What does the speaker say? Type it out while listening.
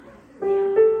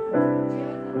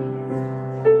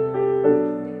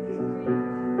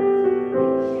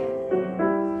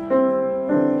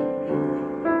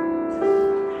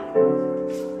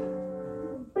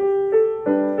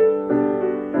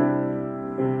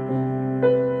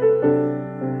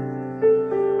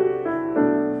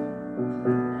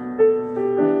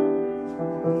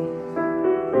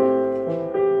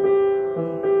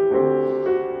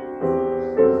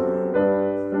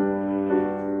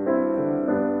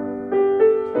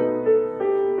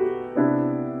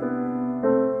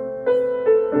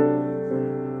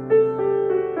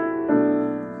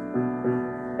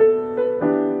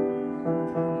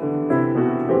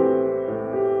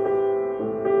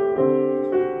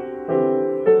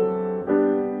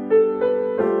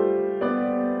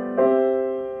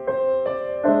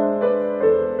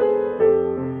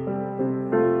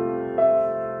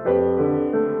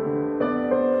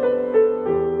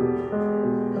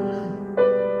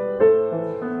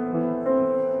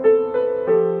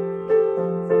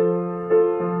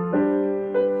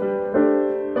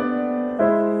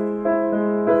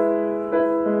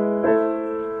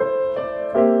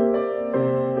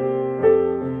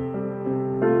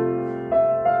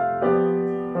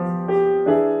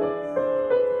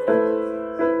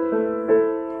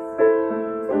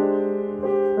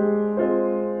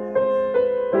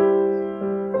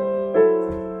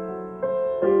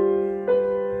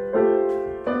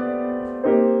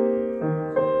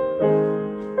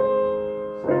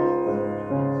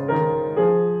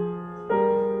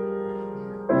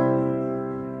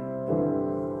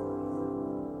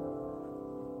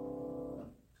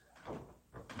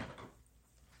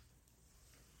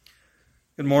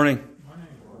Good morning.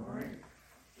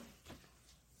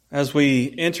 As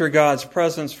we enter God's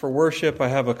presence for worship, I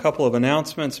have a couple of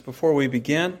announcements before we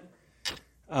begin.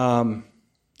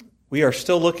 We are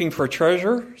still looking for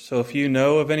treasure, so if you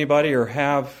know of anybody or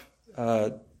have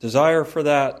desire for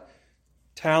that,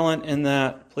 talent in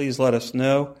that, please let us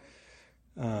know.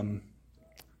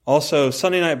 Also,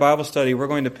 Sunday night Bible study, we're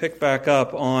going to pick back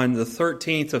up on the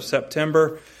 13th of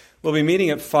September. We'll be meeting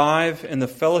at 5 in the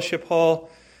fellowship hall.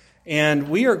 And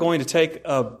we are going to take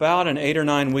about an 8 or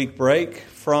 9 week break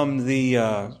from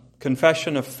the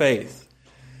confession of faith.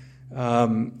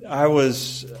 I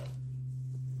was,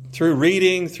 through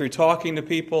reading, through talking to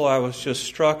people, I was just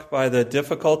struck by the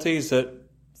difficulties that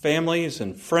families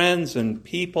and friends and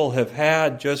people have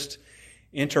had just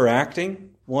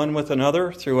interacting one with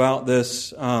another throughout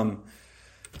this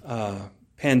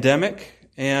pandemic.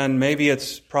 And maybe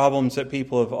it's problems that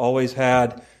people have always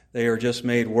had. They are just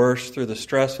made worse through the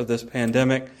stress of this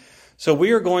pandemic. So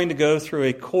we are going to go through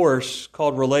a course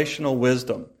called Relational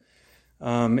Wisdom.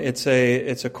 It's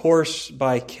a course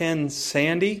by Ken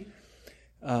Sande.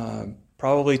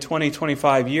 Probably 20,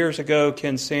 25 years ago,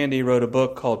 Ken Sande wrote a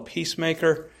book called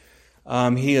Peacemaker.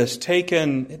 He has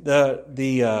taken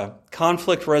the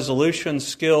conflict resolution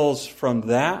skills from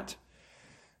that.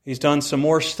 He's done some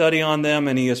more study on them,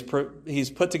 and he's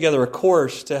put together a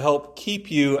course to help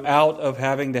keep you out of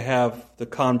having to have the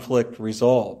conflict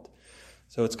resolved.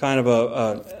 So it's kind of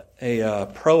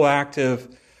a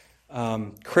proactive,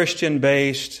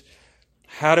 Christian-based,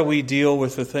 how do we deal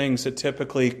with the things that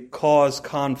typically cause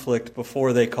conflict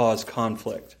before they cause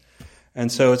conflict? And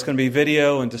so it's going to be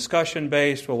video and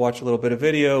discussion-based. We'll watch a little bit of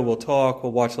video, we'll talk,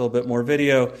 we'll watch a little bit more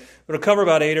video. But it'll cover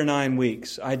about 8 or 9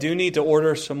 weeks. I do need to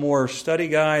order some more study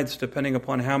guides depending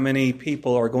upon how many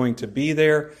people are going to be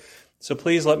there. So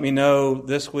please let me know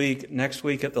this week, next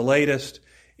week at the latest,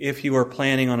 if you are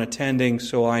planning on attending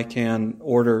so I can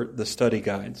order the study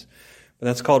guides. But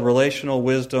that's called Relational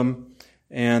Wisdom,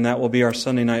 and that will be our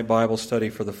Sunday night Bible study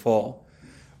for the fall.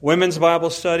 Women's Bible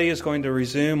study is going to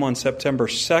resume on September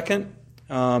 2nd.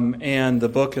 And the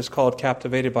book is called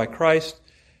Captivated by Christ,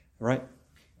 right?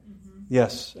 Mm-hmm.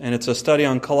 Yes, and it's a study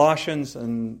on Colossians,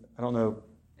 and I don't know.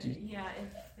 Yeah, if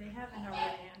they haven't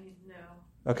already, I need to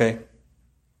know. Okay.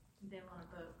 They want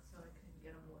a book, so I can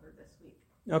get them ordered this week.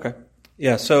 Okay.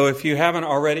 Yeah, so if you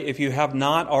have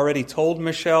not already told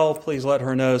Michelle, please let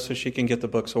her know so she can get the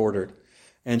books ordered.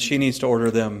 And she needs to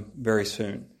order them very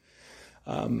soon.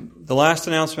 The last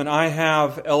announcement I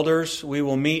have, elders, we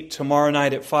will meet tomorrow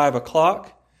night at 5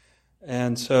 o'clock.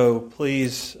 And so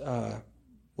please,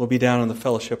 we'll be down in the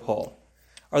fellowship hall.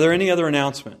 Are there any other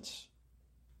announcements?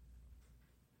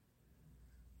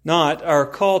 Not. Our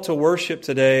call to worship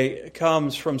today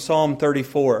comes from Psalm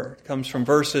 34. It comes from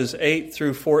verses 8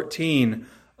 through 14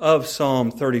 of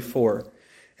Psalm 34.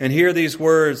 And hear these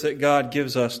words that God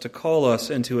gives us to call us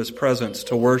into His presence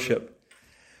to worship.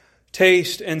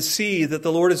 Taste and see that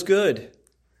the Lord is good.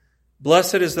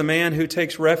 Blessed is the man who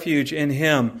takes refuge in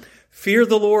Him. Fear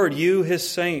the Lord, you His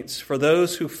saints, for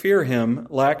those who fear Him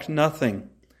lack nothing.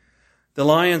 The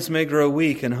lions may grow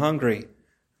weak and hungry,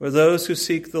 but those who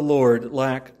seek the Lord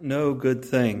lack no good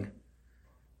thing.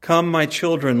 Come, my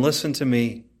children, listen to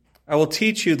me. I will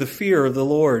teach you the fear of the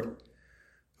Lord.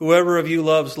 Whoever of you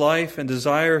loves life and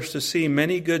desires to see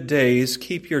many good days,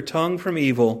 keep your tongue from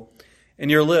evil and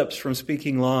your lips from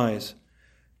speaking lies.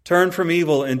 Turn from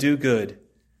evil and do good.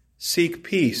 Seek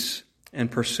peace and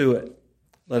pursue it.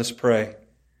 Let us pray.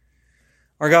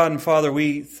 Our God and Father,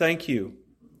 we thank you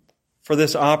for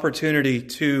this opportunity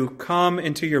to come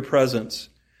into your presence,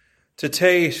 to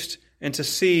taste and to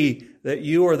see that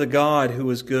you are the God who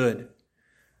is good.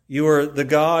 You are the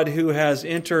God who has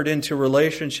entered into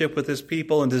relationship with His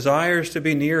people and desires to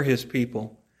be near His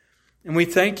people. And we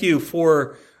thank you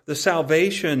for the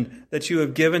salvation that you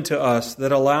have given to us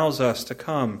that allows us to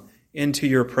come into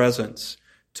your presence,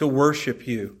 to worship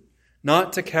you,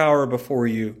 not to cower before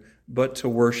you, but to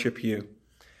worship you.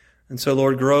 And so,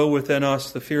 Lord, grow within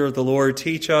us the fear of the Lord.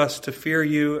 Teach us to fear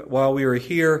you while we are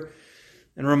here,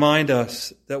 and remind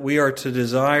us that we are to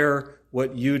desire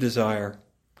what you desire.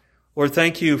 Lord,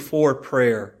 thank you for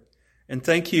prayer, and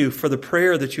thank you for the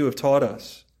prayer that you have taught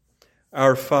us.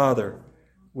 Our Father,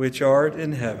 which art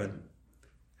in heaven,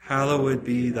 hallowed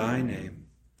be thy name.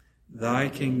 Thy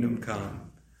kingdom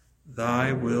come,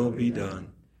 thy will be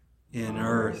done, in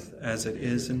earth as it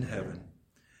is in heaven.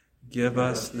 Give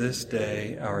us this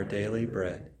day our daily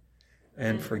bread,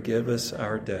 and forgive us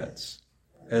our debts,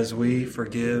 as we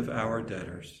forgive our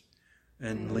debtors.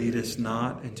 And lead us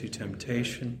not into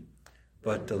temptation,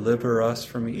 but deliver us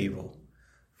from evil.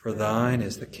 For thine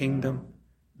is the kingdom,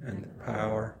 and the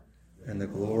power, and the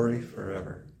glory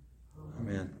forever.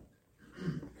 Amen.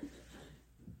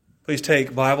 Please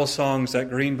take Bible Songs, that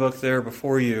green book there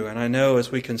before you. And I know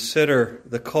as we consider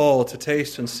the call to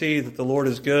taste and see that the Lord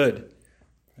is good,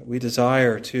 that we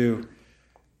desire to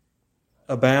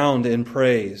abound in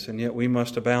praise, and yet we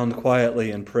must abound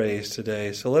quietly in praise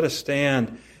today. So let us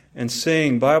stand and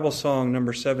sing Bible Song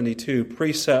number 72,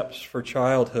 Precepts for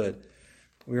Childhood.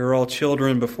 We are all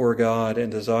children before God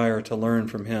and desire to learn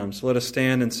from Him. So let us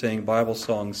stand and sing Bible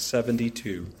Song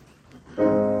 72.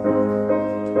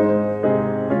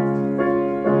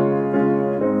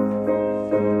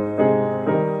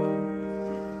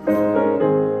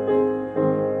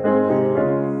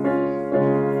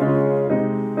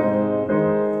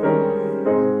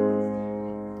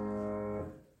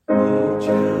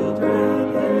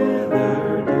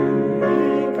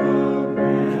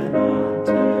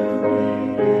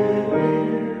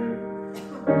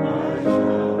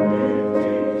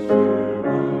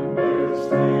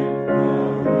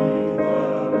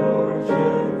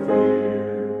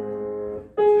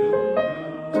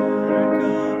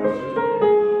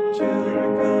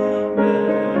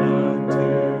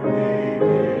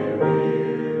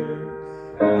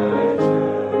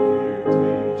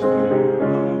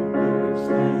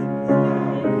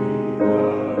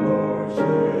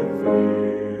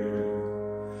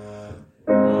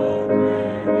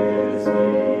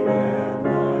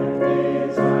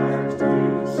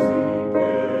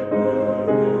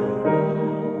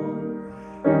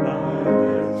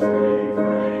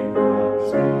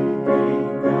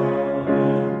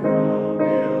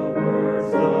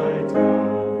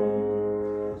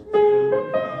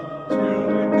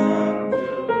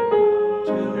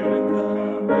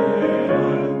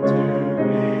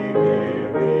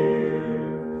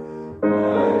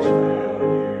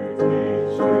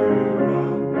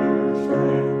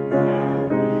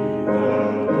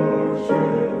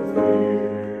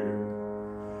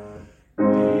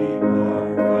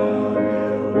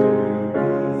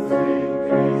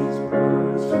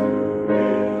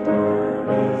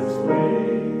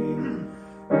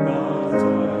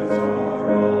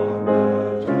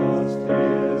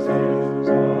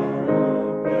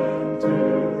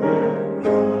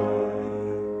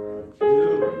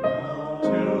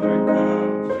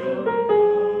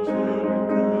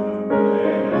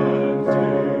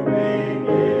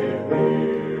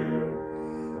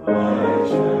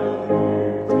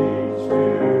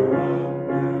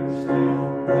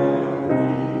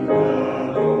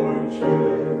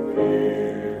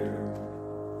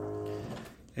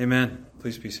 Amen.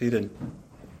 Please be seated.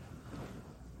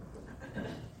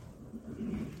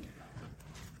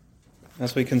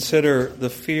 As we consider the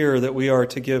fear that we are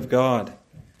to give God,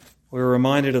 we're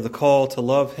reminded of the call to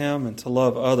love Him and to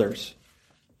love others.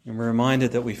 And we're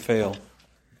reminded that we fail.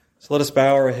 So let us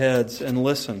bow our heads and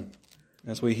listen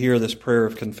as we hear this prayer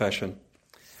of confession.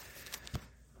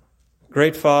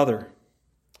 Great Father,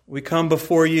 we come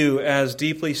before you as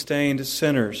deeply stained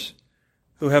sinners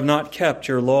who have not kept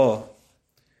your law.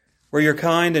 Where your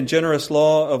kind and generous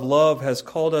law of love has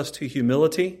called us to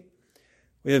humility,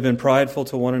 we have been prideful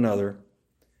to one another.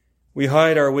 We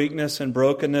hide our weakness and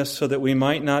brokenness so that we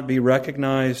might not be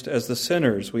recognized as the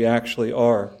sinners we actually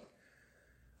are.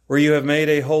 Where you have made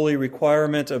a holy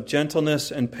requirement of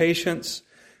gentleness and patience,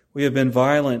 we have been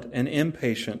violent and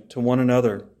impatient to one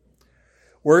another.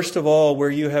 Worst of all, where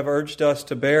you have urged us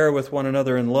to bear with one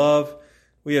another in love,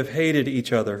 we have hated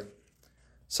each other.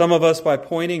 Some of us by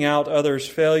pointing out others'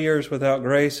 failures without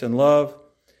grace and love,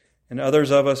 and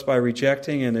others of us by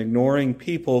rejecting and ignoring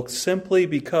people simply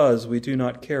because we do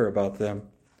not care about them.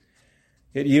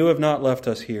 Yet you have not left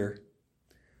us here.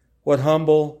 What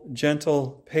humble,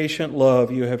 gentle, patient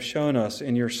love you have shown us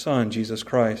in your Son, Jesus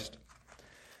Christ.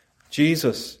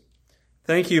 Jesus,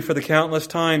 thank you for the countless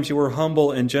times you were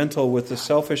humble and gentle with the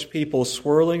selfish people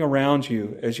swirling around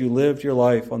you as you lived your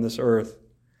life on this earth.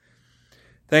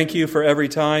 Thank you for every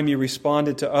time you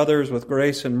responded to others with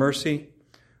grace and mercy,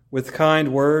 with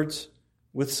kind words,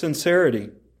 with sincerity.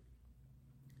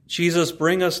 Jesus,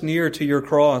 bring us near to your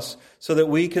cross so that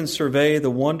we can survey the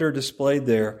wonder displayed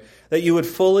there, that you would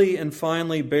fully and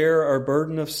finally bear our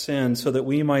burden of sin so that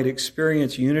we might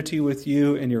experience unity with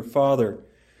you and your Father,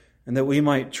 and that we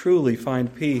might truly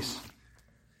find peace.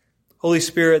 Holy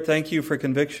Spirit, thank you for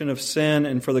conviction of sin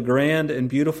and for the grand and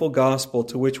beautiful gospel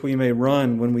to which we may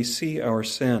run when we see our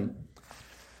sin.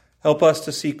 Help us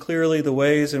to see clearly the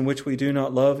ways in which we do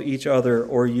not love each other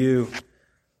or you,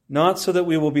 not so that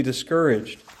we will be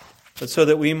discouraged, but so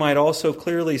that we might also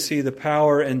clearly see the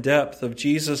power and depth of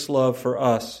Jesus' love for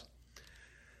us.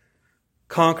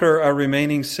 Conquer our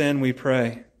remaining sin, we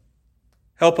pray.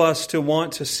 Help us to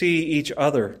want to see each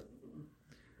other.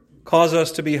 Cause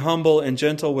us to be humble and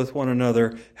gentle with one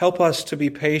another. Help us to be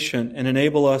patient and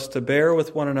enable us to bear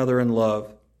with one another in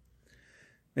love.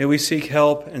 May we seek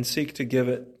help and seek to give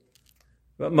it.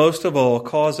 But most of all,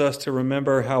 cause us to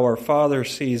remember how our Father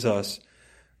sees us,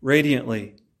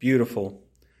 radiantly beautiful,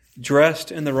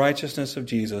 dressed in the righteousness of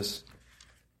Jesus.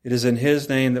 It is in His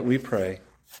name that we pray.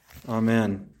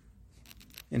 Amen.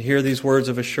 And hear these words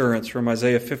of assurance from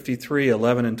Isaiah 53,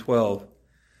 11 and 12.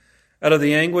 Out of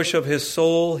the anguish of his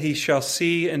soul he shall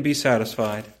see and be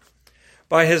satisfied.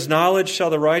 By his knowledge shall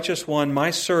the righteous one,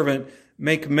 my servant,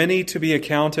 make many to be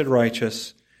accounted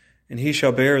righteous, and he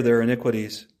shall bear their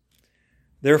iniquities.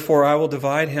 Therefore I will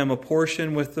divide him a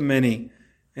portion with the many,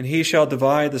 and he shall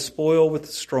divide the spoil with the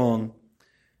strong.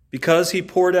 Because he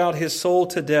poured out his soul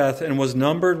to death and was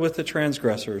numbered with the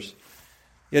transgressors,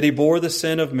 yet he bore the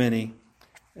sin of many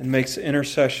and makes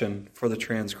intercession for the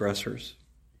transgressors.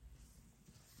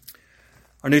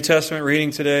 Our New Testament reading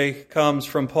today comes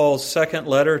from Paul's second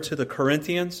letter to the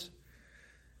Corinthians.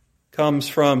 Comes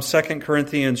from 2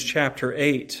 Corinthians chapter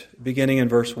 8, beginning in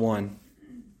verse 1.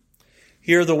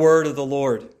 Hear the word of the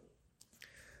Lord.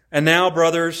 And now,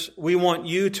 brothers, we want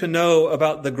you to know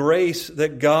about the grace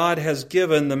that God has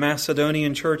given the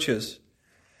Macedonian churches.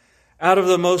 Out of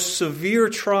the most severe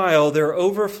trial, their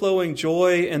overflowing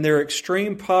joy and their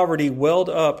extreme poverty welled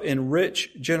up in rich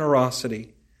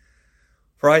generosity.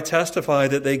 For I testify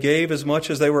that they gave as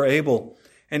much as they were able,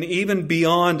 and even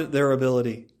beyond their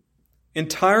ability.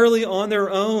 Entirely on their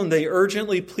own, they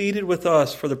urgently pleaded with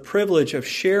us for the privilege of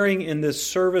sharing in this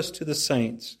service to the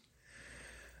saints.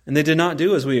 And they did not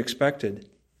do as we expected,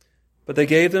 but they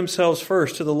gave themselves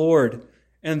first to the Lord,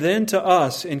 and then to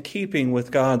us in keeping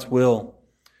with God's will.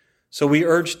 So we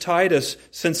urged Titus,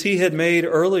 since he had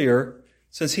earlier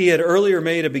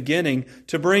made a beginning,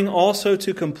 to bring also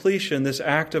to completion this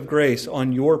act of grace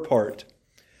on your part.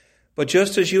 But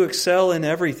just as you excel in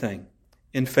everything,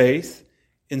 in faith,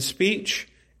 in speech,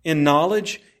 in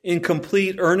knowledge, in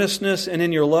complete earnestness, and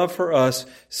in your love for us,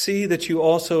 see that you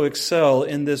also excel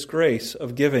in this grace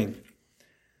of giving.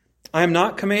 I am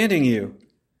not commanding you,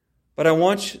 but I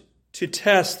want to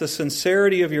test the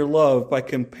sincerity of your love by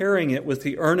comparing it with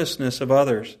the earnestness of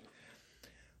others.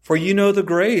 For you know the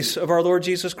grace of our Lord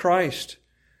Jesus Christ,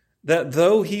 that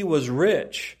though he was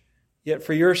rich, yet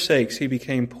for your sakes he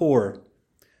became poor,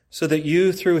 so that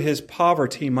you through his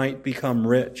poverty might become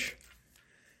rich.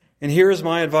 And here is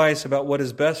my advice about what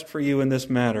is best for you in this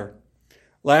matter.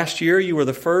 Last year you were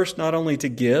the first not only to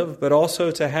give, but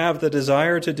also to have the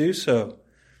desire to do so.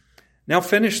 Now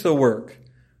finish the work,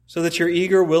 so that your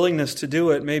eager willingness to do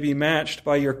it may be matched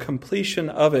by your completion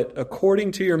of it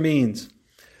according to your means.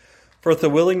 For if the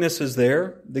willingness is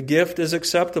there, the gift is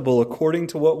acceptable according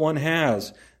to what one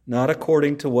has, not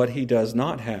according to what he does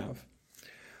not have.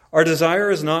 Our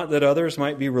desire is not that others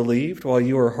might be relieved while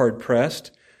you are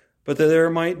hard-pressed, but that there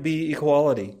might be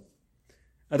equality.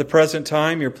 At the present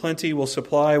time, your plenty will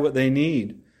supply what they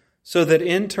need, so that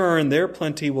in turn their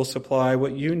plenty will supply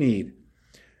what you need.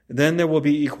 Then there will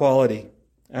be equality.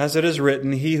 As it is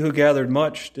written, he who gathered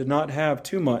much did not have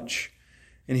too much,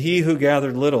 and he who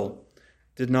gathered little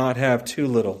did not have too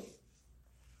little.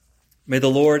 May the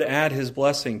Lord add his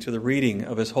blessing to the reading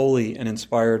of his holy and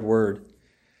inspired word.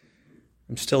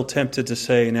 I'm still tempted to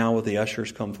say now will the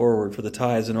ushers come forward for the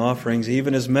tithes and offerings,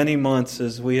 even as many months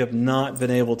as we have not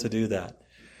been able to do that.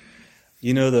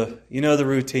 You know the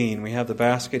routine. We have the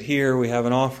basket here, we have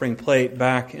an offering plate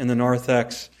back in the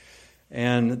narthex,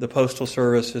 and the postal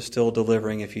service is still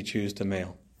delivering if you choose to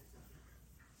mail.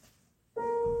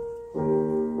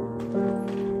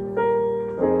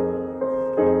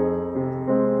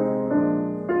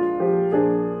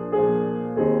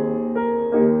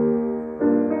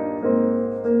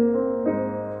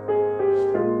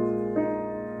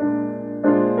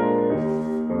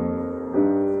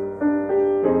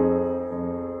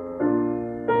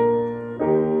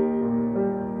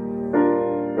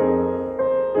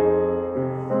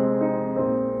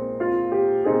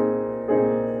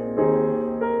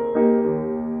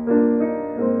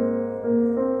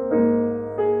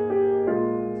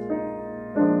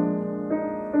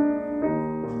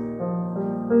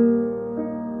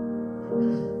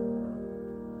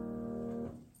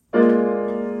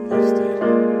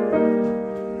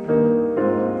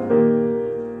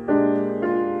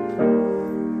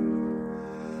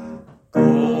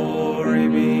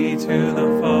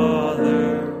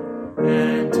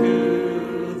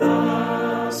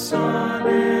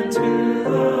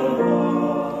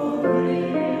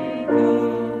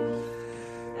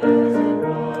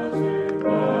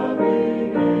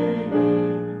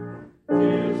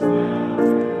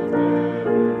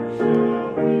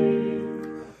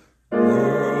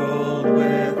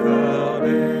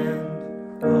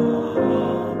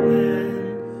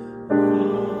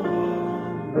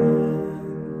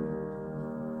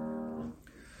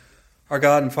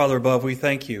 God and Father above, we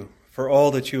thank you for all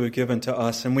that you have given to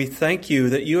us, and we thank you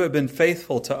that you have been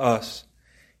faithful to us,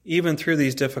 even through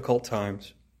these difficult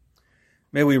times.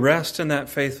 May we rest in that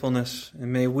faithfulness,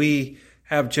 and may we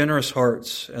have generous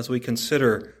hearts as we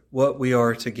consider what we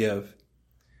are to give.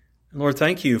 And Lord,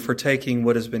 thank you for taking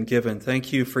what has been given.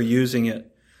 Thank you for using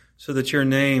it so that your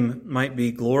name might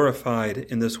be glorified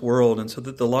in this world, and so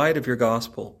that the light of your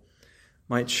gospel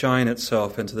might shine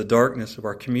itself into the darkness of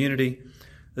our community,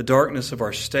 the darkness of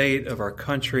our state, of our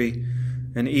country,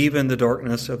 and even the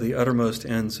darkness of the uttermost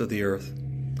ends of the earth.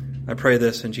 I pray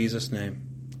this in Jesus' name.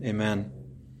 Amen.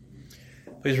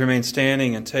 Please remain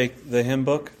standing and take the hymn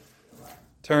book.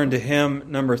 Turn to hymn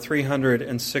number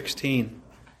 316.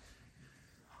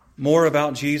 More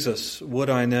about Jesus would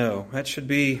I know. That should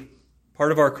be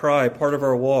part of our cry, part of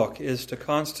our walk, is to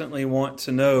constantly want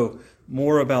to know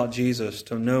more about Jesus,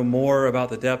 to know more about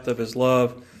the depth of his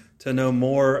love, to know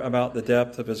more about the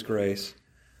depth of his grace.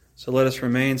 So let us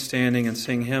remain standing and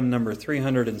sing hymn number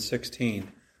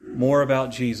 316. More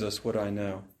about Jesus would I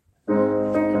know.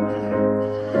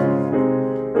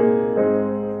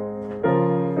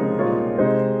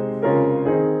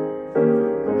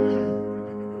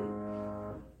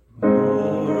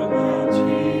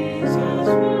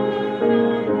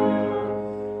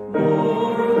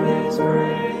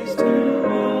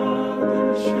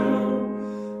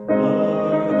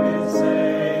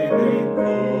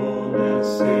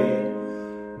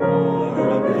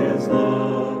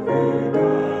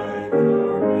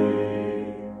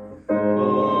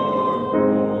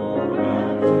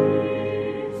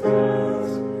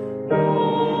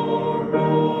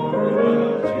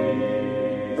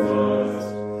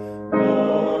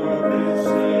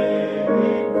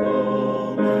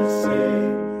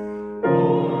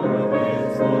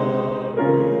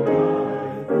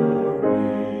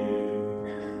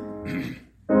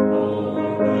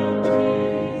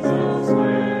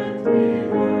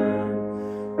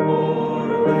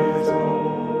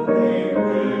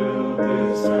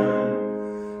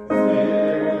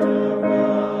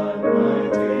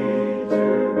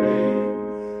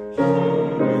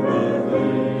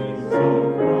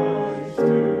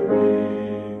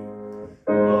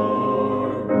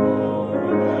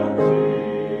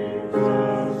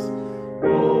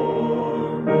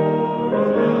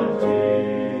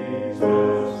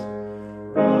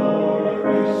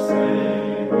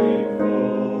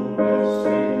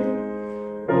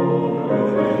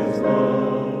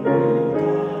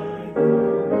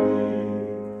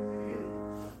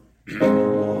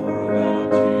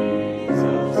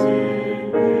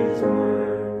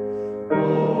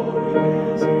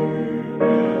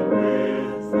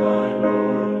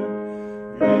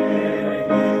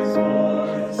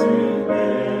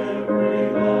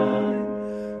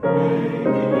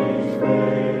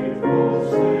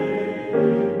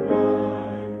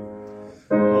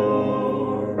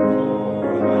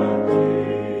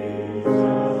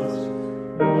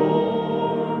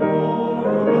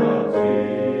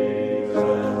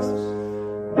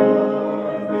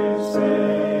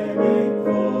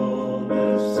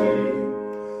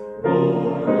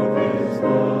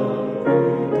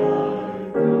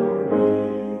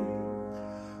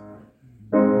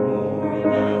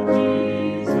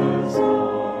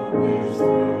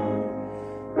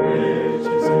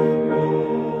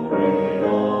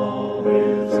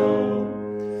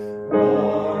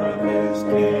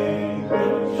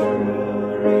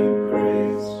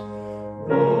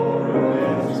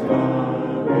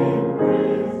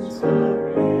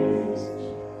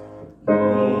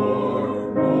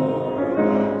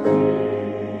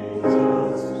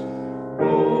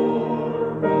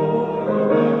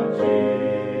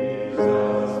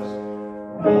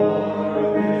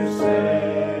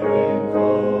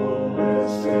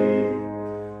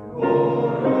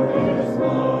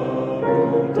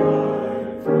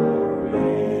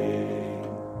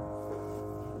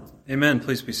 Amen.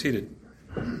 Please be seated.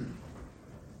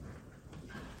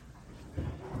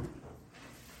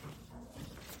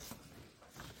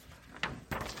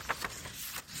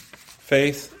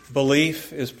 Faith,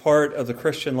 belief is part of the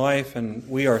Christian life, and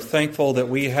we are thankful that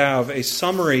we have a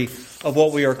summary of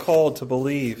what we are called to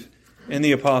believe in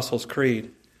the Apostles'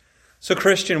 Creed. So,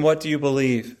 Christian, what do you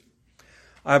believe?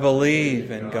 I believe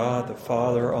in God the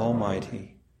Father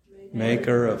Almighty,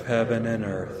 maker of heaven and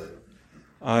earth.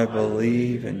 I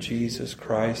believe in Jesus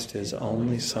Christ, his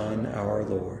only Son, our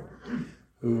Lord,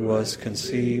 who was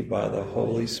conceived by the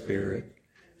Holy Spirit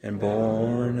and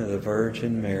born of the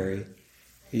Virgin Mary.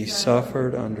 He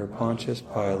suffered under Pontius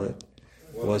Pilate,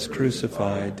 was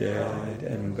crucified, dead,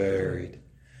 and buried.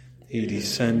 He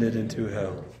descended into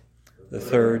hell. The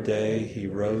third day he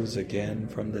rose again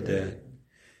from the dead.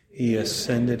 He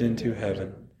ascended into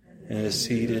heaven and is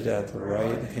seated at the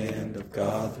right hand of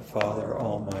God the Father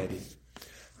Almighty.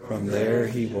 From there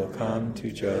he will come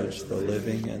to judge the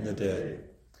living and the dead.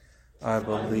 I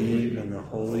believe in the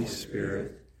Holy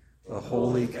Spirit, the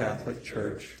Holy Catholic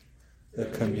Church, the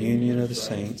communion of the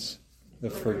saints, the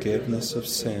forgiveness of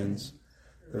sins,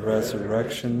 the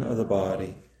resurrection of the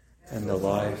body, and the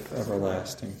life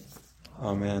everlasting.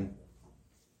 Amen.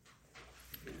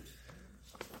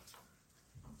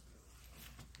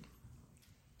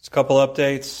 Just a couple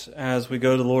updates as we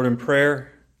go to the Lord in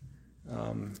prayer.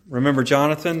 Remember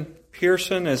Jonathan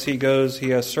Pearson as he goes. He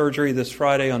has surgery this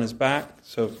Friday on his back,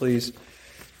 so please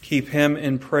keep him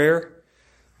in prayer.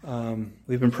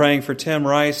 We've been praying for Tim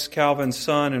Rice, Calvin's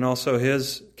son, and also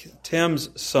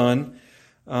Tim's son.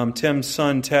 Tim's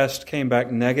son test came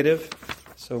back negative,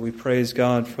 so we praise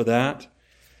God for that.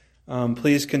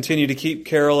 Please continue to keep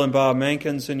Carol and Bob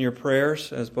Mankins in your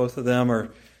prayers, as both of them are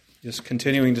just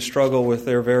continuing to struggle with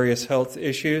their various health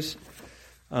issues.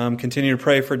 Continue to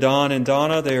pray for Don and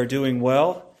Donna. They are doing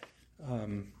well,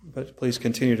 but please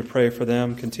continue to pray for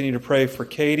them. Continue to pray for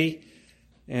Katie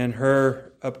and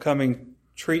her upcoming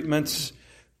treatments.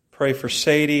 Pray for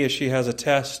Sadie as she has a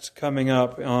test coming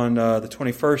up on the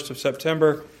 21st of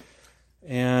September.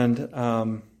 And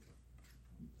are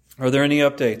there any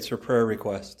updates or prayer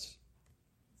requests?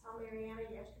 Saw Mariana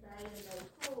yesterday and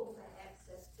they pulled the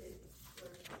access to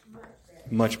much better.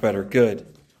 Much better. Good.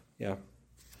 Yeah.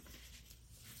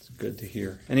 It's good to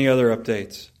hear. Any other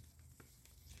updates?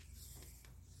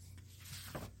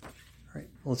 All right.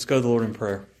 Let's go to the Lord in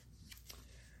prayer.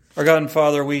 Our God and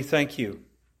Father, we thank you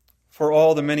for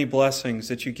all the many blessings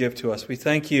that you give to us. We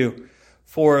thank you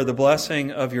for the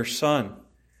blessing of your Son,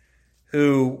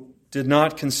 who did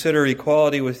not consider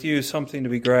equality with you something to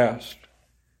be grasped,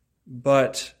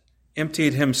 but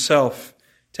emptied himself,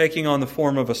 taking on the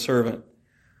form of a servant,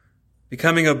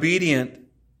 becoming obedient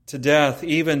to death,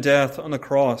 even death on the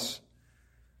cross,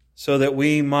 so that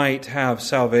we might have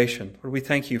salvation. Lord, we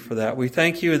thank you for that. We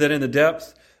thank you that in the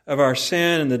depth of our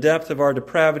sin, in the depth of our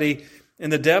depravity, in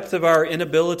the depth of our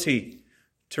inability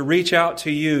to reach out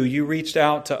to you, you reached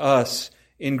out to us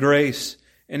in grace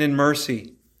and in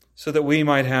mercy so that we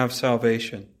might have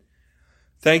salvation.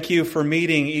 Thank you for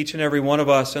meeting each and every one of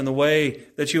us in the way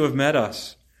that you have met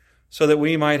us so that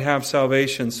we might have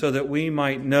salvation, so that we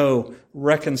might know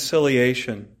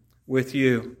reconciliation with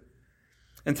you.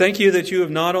 And thank you that you have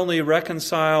not only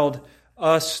reconciled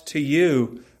us to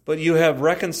you, but you have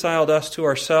reconciled us to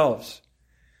ourselves.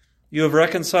 You have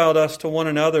reconciled us to one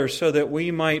another so that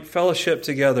we might fellowship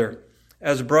together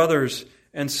as brothers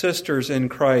and sisters in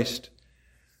Christ,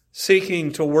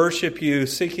 seeking to worship you,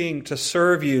 seeking to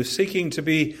serve you, seeking to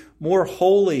be more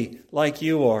holy like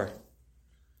you are.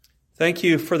 Thank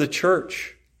you for the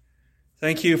church.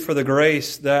 Thank you for the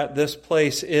grace that this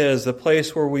place is, the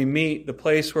place where we meet, the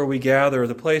place where we gather,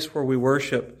 the place where we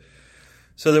worship,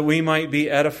 so that we might be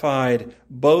edified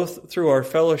both through our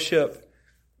fellowship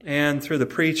and through the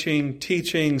preaching,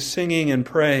 teaching, singing, and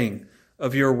praying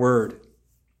of your word.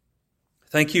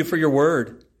 Thank you for your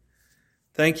word.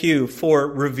 Thank you for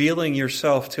revealing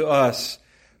yourself to us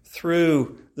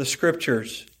through the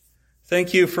Scriptures.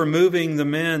 Thank you for moving the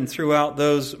men throughout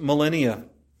those millennia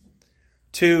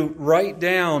to write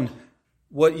down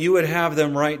what you would have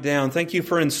them write down. Thank you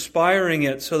for inspiring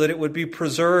it so that it would be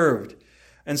preserved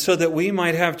and so that we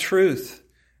might have truth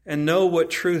and know what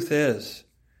truth is.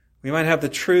 We might have the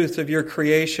truth of your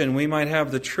creation. We might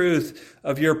have the truth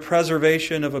of your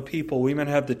preservation of a people. We might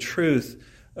have the truth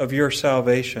of your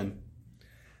salvation.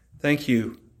 Thank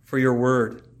you for your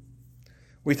word.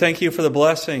 We thank you for the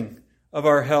blessing of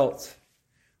our health.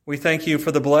 We thank you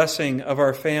for the blessing of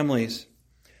our families.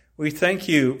 We thank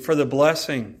you for the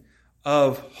blessing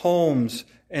of homes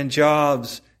and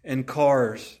jobs and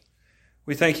cars.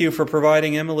 We thank you for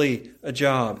providing Emily a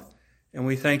job. And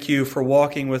we thank you for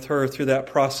walking with her through that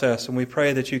process. And we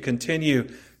pray that you continue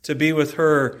to be with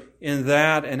her in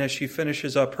that and as she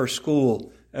finishes up her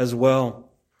school as well.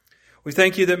 We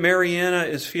thank you that Mariana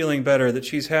is feeling better, that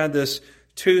she's had this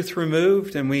tooth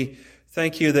removed. And we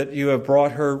thank you that you have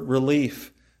brought her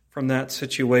relief from that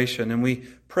situation. And we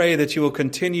pray that you will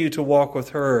continue to walk with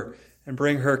her and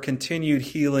bring her continued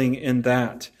healing in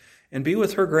that. And be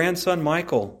with her grandson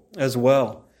Michael as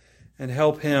well. And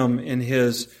help him in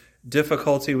his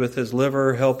difficulty with his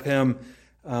liver, help him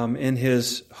in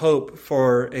his hope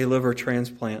for a liver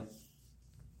transplant.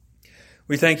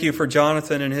 We thank you for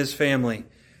Jonathan and his family,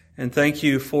 and thank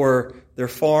you for their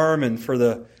farm and for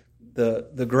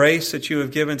the grace that you have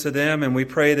given to them. And we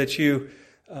pray that you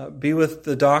be with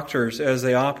the doctors as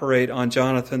they operate on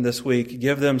Jonathan this week.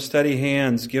 Give them steady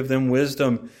hands, give them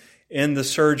wisdom in the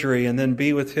surgery, and then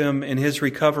be with him in his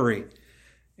recovery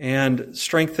and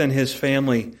strengthen his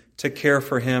family to care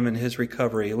for him in his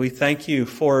recovery. We thank you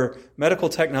for medical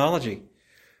technology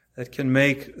that can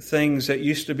make things that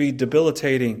used to be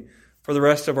debilitating for the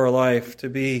rest of our life to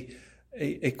be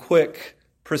a quick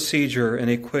procedure and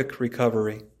a quick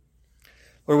recovery.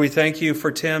 Lord, we thank you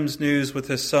for Tim's news with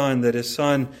his son, that his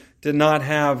son did not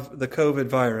have the COVID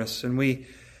virus, and we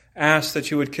ask that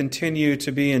you would continue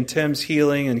to be in Tim's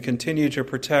healing and continue to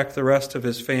protect the rest of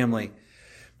his family.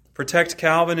 Protect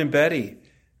Calvin and Betty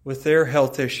with their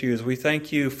health issues. We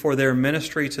thank you for their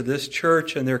ministry to this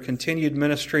church and their continued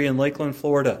ministry in Lakeland,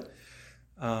 Florida,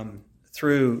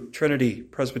 through Trinity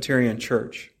Presbyterian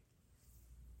Church.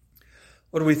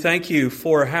 Lord, we thank you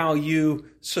for how you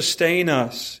sustain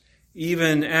us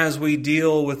even as we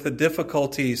deal with the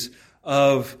difficulties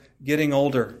of getting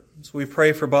older. So we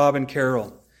pray for Bob and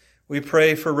Carol. We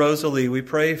pray for Rosalie. We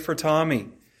pray for Tommy.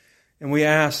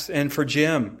 And for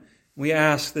Jim. We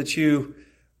ask that you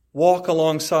walk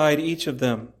alongside each of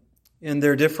them in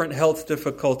their different health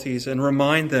difficulties and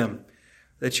remind them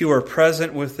that you are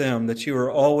present with them, that you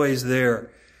are always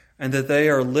there, and that they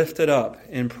are lifted up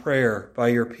in prayer by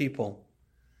your people.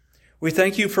 We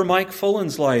thank you for Mike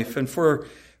Fullen's life and for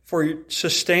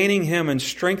sustaining him and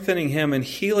strengthening him and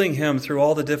healing him through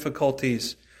all the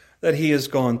difficulties that he has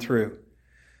gone through.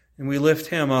 And we lift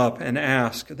him up and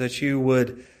ask that you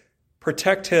would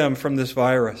protect him from this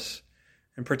virus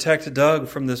and protect Doug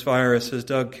from this virus as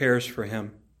Doug cares for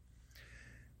him.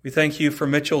 We thank you for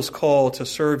Mitchell's call to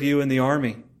serve you in the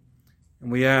Army.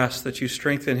 And we ask that you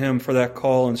strengthen him for that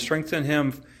call and strengthen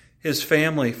him, his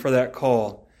family, for that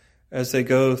call as they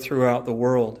go throughout the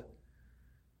world.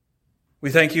 We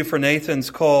thank you for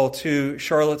Nathan's call to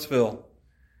Charlottesville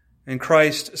and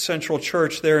Christ Central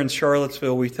Church there in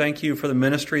Charlottesville. We thank you for the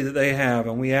ministry that they have,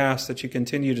 and we ask that you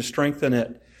continue to strengthen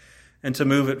it and to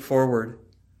move it forward.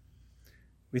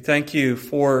 We thank you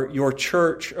for your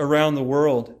church around the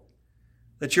world,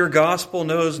 that your gospel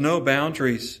knows no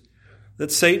boundaries,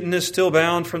 that Satan is still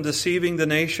bound from deceiving the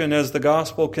nation as the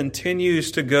gospel continues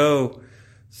to go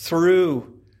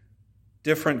through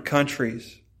different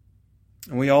countries.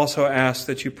 And we also ask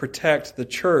that you protect the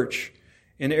church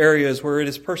in areas where it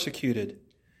is persecuted.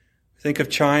 We think of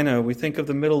China, we think of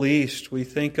the Middle East, we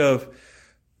think of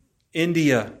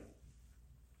India,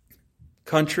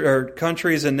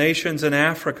 countries and nations in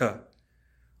Africa.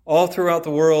 All throughout the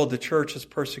world, the church is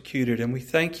persecuted, and we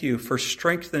thank you for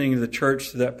strengthening the church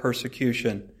through that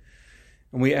persecution.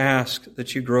 And we ask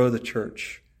that you grow the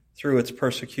church through its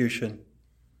persecution.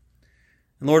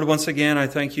 And Lord, once again, I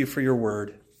thank you for your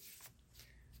word.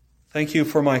 Thank you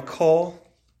for my call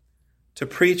to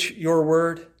preach your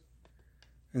word.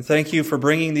 And thank you for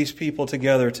bringing these people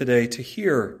together today to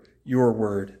hear your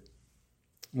word.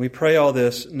 We pray all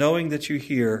this knowing that you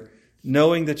hear,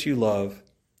 knowing that you love.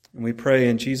 And we pray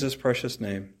in Jesus' precious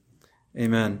name.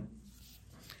 Amen.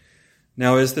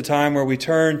 Now is the time where we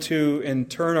turn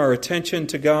our attention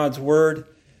to God's word.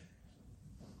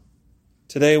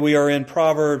 Today we are in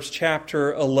Proverbs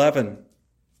chapter 11.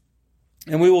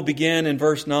 And we will begin in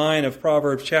verse 9 of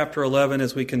Proverbs chapter 11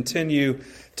 as we continue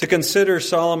to consider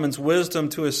Solomon's wisdom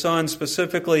to his son,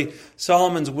 specifically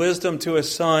Solomon's wisdom to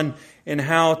his son in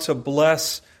how to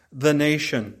bless the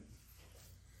nation.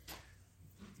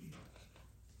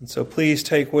 And so please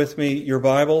take with me your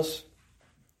Bibles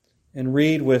and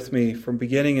read with me from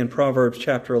beginning in Proverbs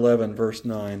chapter 11, verse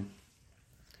 9.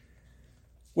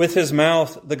 With his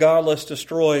mouth the godless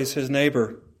destroys his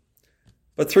neighbor,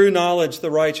 but through knowledge the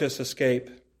righteous escape.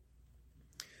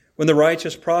 When the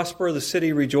righteous prosper, the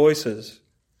city rejoices.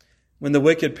 When the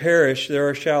wicked perish, there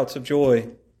are shouts of joy.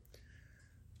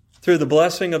 Through the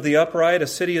blessing of the upright, a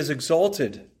city is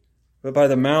exalted, but by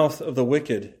the mouth of the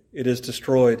wicked it is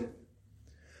destroyed.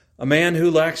 A man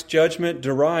who lacks judgment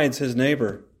derides his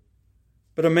neighbor,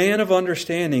 but a man of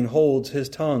understanding holds his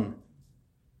tongue.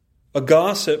 A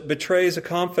gossip betrays a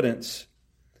confidence,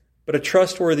 but a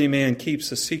trustworthy man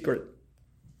keeps a secret.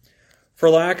 For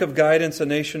lack of guidance, a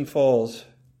nation falls,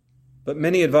 but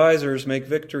many advisers make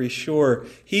victory sure.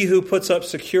 He who puts up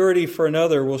security for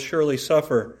another will surely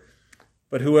suffer,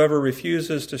 but whoever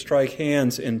refuses to strike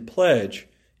hands in pledge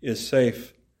is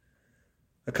safe.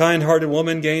 A kind-hearted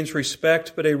woman gains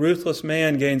respect, but a ruthless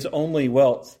man gains only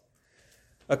wealth.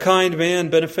 A kind man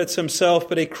benefits himself,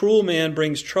 but a cruel man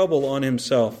brings trouble on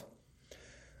himself.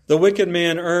 The wicked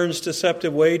man earns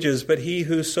deceptive wages, but he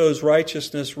who sows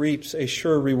righteousness reaps a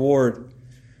sure reward.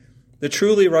 The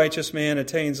truly righteous man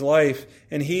attains life,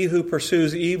 and he who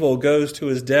pursues evil goes to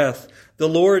his death. The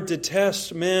Lord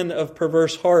detests men of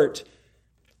perverse heart,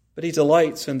 but he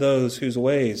delights in those whose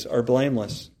ways are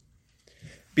blameless.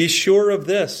 Be sure of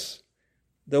this,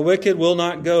 the wicked will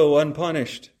not go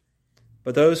unpunished,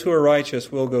 but those who are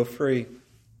righteous will go free.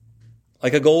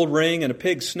 Like a gold ring in a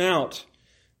pig's snout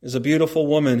is a beautiful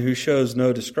woman who shows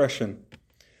no discretion.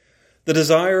 The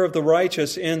desire of the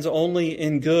righteous ends only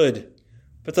in good,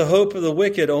 but the hope of the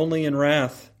wicked only in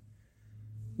wrath.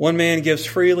 One man gives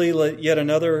freely, yet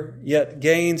another yet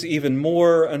gains even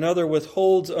more. Another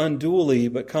withholds unduly,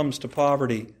 but comes to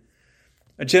poverty.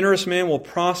 A generous man will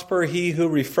prosper. He who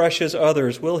refreshes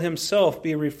others will himself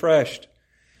be refreshed.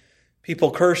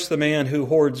 People curse the man who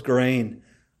hoards grain,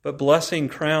 but blessing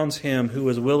crowns him who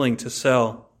is willing to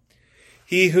sell.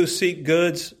 He who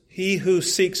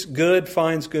seeks good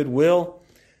finds goodwill,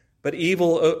 but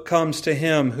evil comes to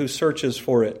him who searches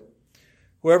for it.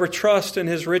 Whoever trusts in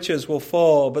his riches will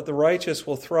fall, but the righteous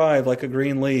will thrive like a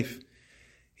green leaf.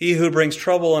 He who brings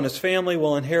trouble on his family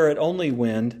will inherit only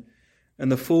wind,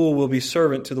 and the fool will be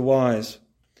servant to the wise.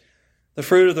 The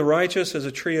fruit of the righteous is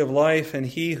a tree of life, and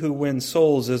he who wins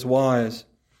souls is wise.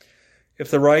 If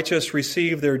the righteous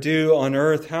receive their due on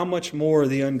earth, how much more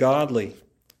the ungodly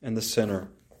and the sinner?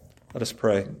 Let us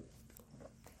pray.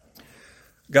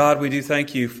 God, we do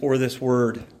thank you for this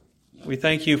word. We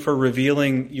thank you for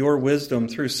revealing your wisdom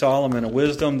through Solomon, a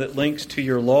wisdom that links to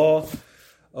your law,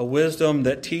 a wisdom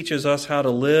that teaches us how to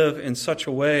live in such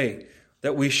a way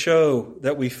that we show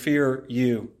that we fear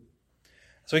you.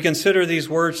 As we consider these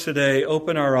words today,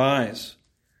 open our eyes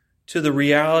to the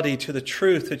reality, to the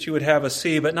truth that you would have us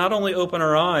see, but not only open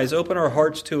our eyes, open our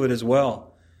hearts to it as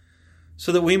well,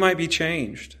 so that we might be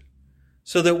changed,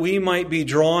 so that we might be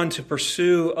drawn to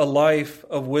pursue a life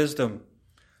of wisdom,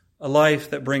 a life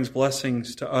that brings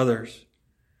blessings to others.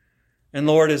 And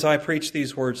Lord, as I preach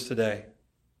these words today,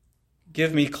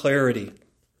 give me clarity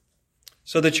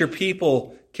so that your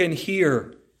people can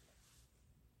hear,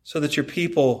 so that your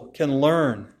people can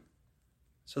learn,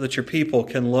 so that your people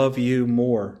can love you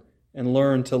more and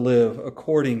learn to live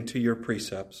according to your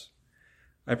precepts.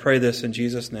 I pray this in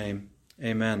Jesus' name.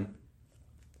 Amen.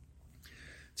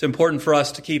 It's important for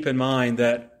us to keep in mind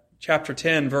that chapter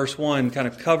 10, verse 1 kind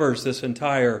of covers this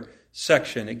entire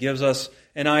section. It gives us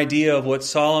an idea of what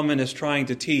Solomon is trying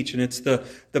to teach, and it's the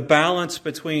balance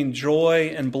between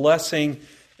joy and blessing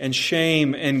and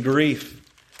shame and grief.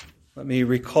 Let me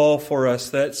recall for us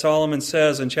that Solomon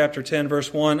says in chapter 10,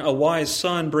 verse 1, a wise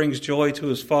son brings joy to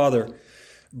his father,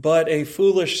 but a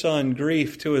foolish son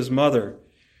grief to his mother.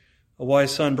 A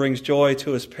wise son brings joy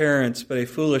to his parents, but a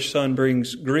foolish son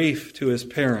brings grief to his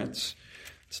parents.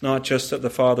 It's not just that the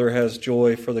father has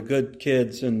joy for the good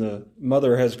kids and the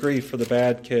mother has grief for the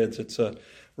bad kids. It's a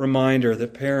reminder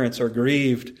that parents are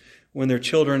grieved when their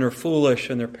children are foolish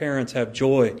and their parents have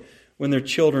joy when their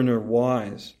children are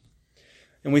wise.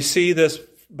 And we see this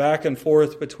back and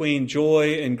forth between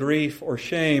joy and grief or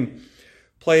shame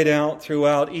played out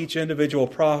throughout each individual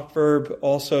proverb,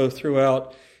 also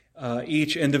throughout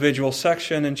each individual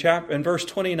section. In verse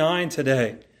 29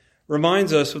 today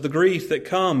reminds us of the grief that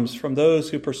comes from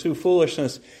those who pursue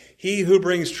foolishness. He who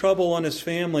brings trouble on his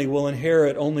family will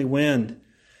inherit only wind,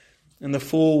 and the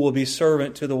fool will be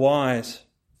servant to the wise.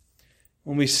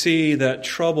 When we see that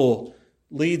trouble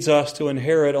leads us to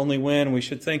inherit only wind, we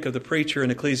should think of the preacher in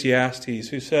Ecclesiastes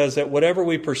who says that whatever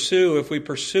we pursue, if we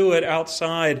pursue it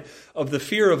outside of the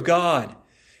fear of God,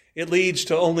 it leads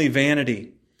to only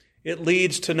vanity. It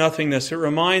leads to nothingness. It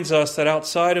reminds us that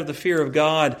outside of the fear of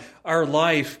God, our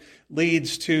life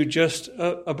leads to just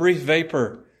a brief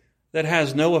vapor that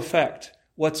has no effect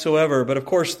whatsoever. But of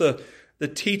course, the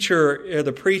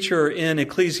preacher in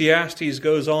Ecclesiastes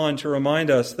goes on to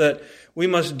remind us that we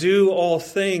must do all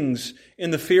things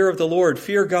in the fear of the Lord,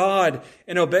 fear God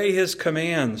and obey His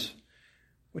commands,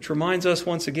 which reminds us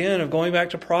once again of going back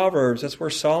to Proverbs. That's where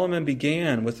Solomon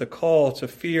began with the call to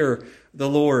fear the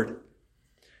Lord.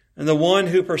 And the one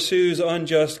who pursues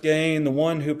unjust gain, the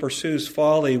one who pursues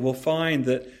folly, will find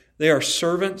that they are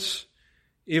servants,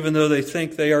 even though they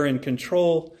think they are in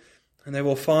control, and they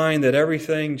will find that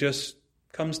everything just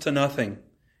comes to nothing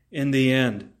in the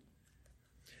end.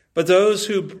 But those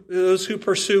who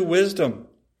pursue wisdom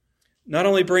not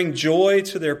only bring joy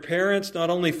to their parents, not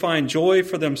only find joy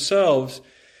for themselves,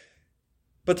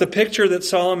 but the picture that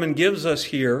Solomon gives us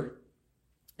here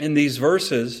in these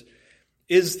verses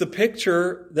is the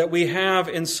picture that we have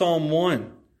in Psalm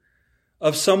 1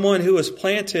 of someone who is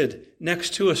planted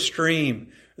next to a stream.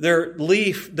 Their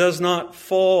leaf does not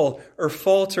fall or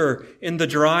falter in the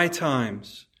dry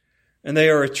times, and they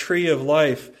are a tree of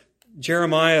life.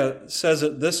 Jeremiah says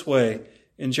it this way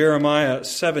in Jeremiah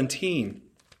 17,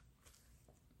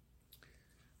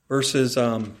 verses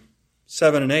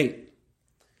 7 and 8.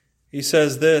 He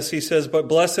says this, he says, "But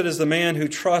blessed is the man who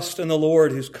trusts in the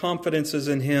Lord, whose confidence is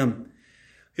in him.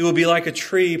 He will be like a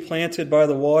tree planted by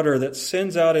the water that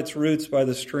sends out its roots by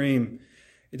the stream.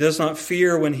 It does not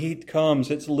fear when heat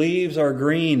comes. Its leaves are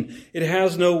green. It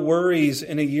has no worries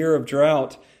in a year of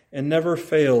drought and never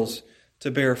fails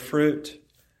to bear fruit."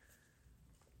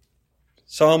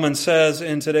 Solomon says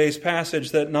in today's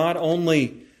passage that not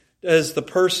only is the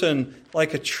person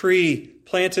like a tree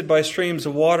planted by streams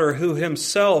of water who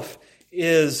himself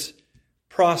is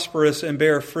prosperous and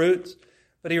bear fruit,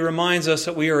 but he reminds us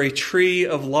that we are a tree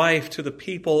of life to the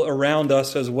people around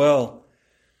us as well.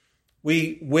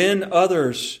 We win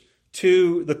others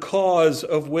to the cause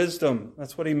of wisdom.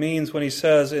 That's what he means when he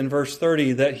says in verse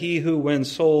 30 that he who wins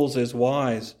souls is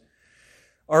wise.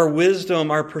 Our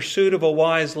wisdom, our pursuit of a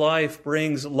wise life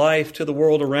brings life to the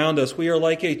world around us. We are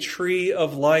like a tree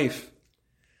of life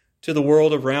to the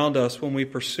world around us when we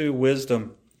pursue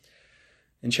wisdom.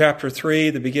 In chapter 3,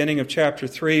 the beginning of chapter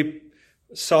 3,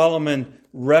 Solomon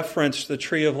referenced the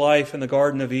tree of life in the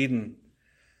Garden of Eden.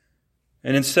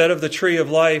 And instead of the tree of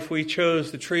life, we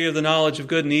chose the tree of the knowledge of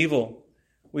good and evil.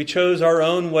 We chose our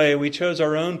own way. We chose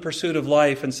our own pursuit of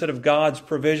life instead of God's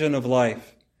provision of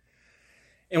life.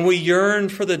 And we yearn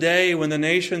for the day when the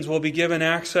nations will be given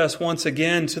access once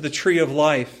again to the tree of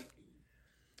life.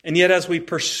 And yet as we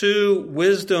pursue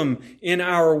wisdom in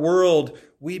our world,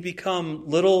 we become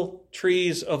little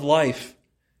trees of life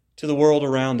to the world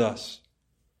around us.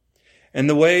 And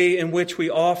the way in which we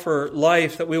offer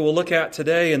life that we will look at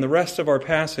today in the rest of our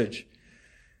passage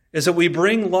is that we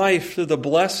bring life through the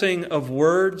blessing of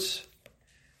words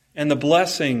and the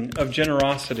blessing of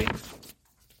generosity.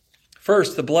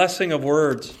 First, the blessing of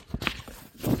words.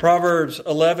 Proverbs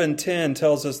 11:10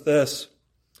 tells us this: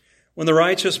 "When the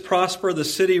righteous prosper, the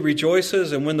city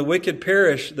rejoices, and when the wicked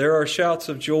perish, there are shouts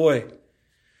of joy."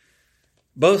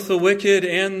 Both the wicked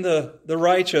and the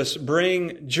righteous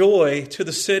bring joy to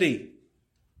the city.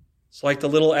 It's like the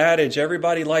little adage,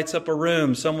 everybody lights up a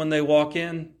room, some when they walk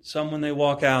in, some when they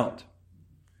walk out.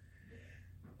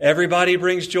 Everybody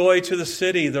brings joy to the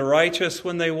city, the righteous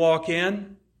when they walk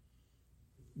in,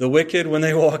 the wicked when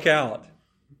they walk out.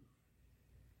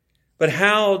 But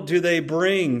how do they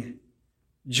bring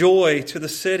joy to the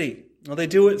city? Well, they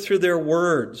do it through their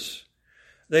words.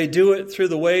 They do it through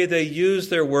the way they use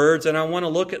their words, and I want to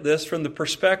look at this from the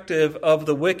perspective of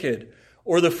the wicked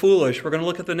or the foolish. We're going to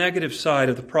look at the negative side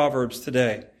of the Proverbs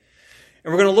today.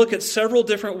 And we're going to look at several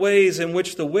different ways in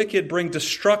which the wicked bring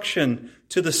destruction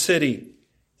to the city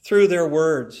through their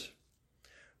words.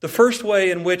 The first way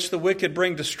in which the wicked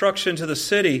bring destruction to the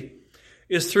city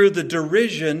is through the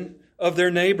derision of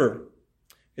their neighbor.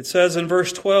 It says in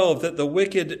verse 12 that the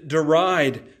wicked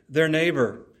deride their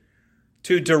neighbor.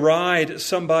 To deride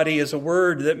somebody is a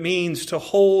word that means to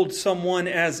hold someone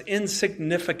as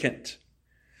insignificant,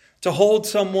 to hold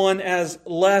someone as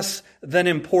less than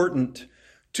important,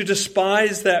 to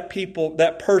despise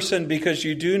that person because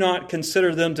you do not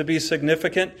consider them to be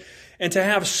significant, and to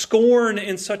have scorn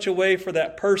in such a way for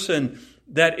that person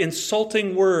that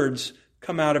insulting words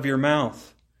come out of your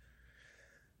mouth.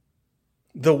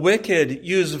 The wicked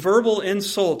use verbal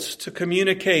insults to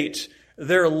communicate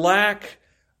their lack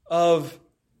of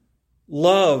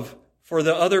love for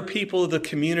the other people of the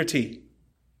community.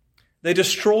 They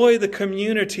destroy the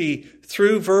community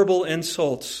through verbal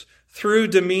insults, through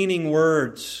demeaning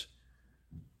words.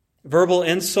 Verbal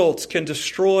insults can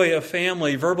destroy a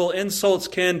family. Verbal insults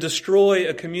can destroy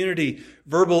a community.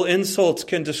 Verbal insults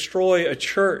can destroy a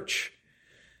church.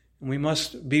 And we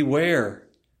must beware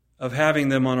of having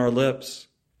them on our lips.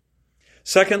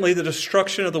 Secondly, the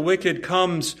destruction of the wicked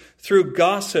comes through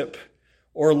gossip,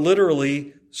 or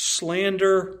literally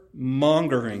slander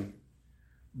mongering.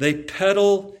 They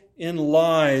peddle in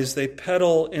lies. They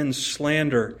peddle in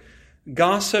slander.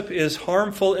 Gossip is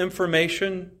harmful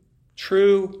information,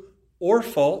 true or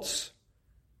false,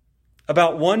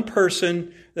 about one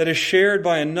person that is shared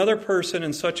by another person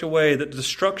in such a way that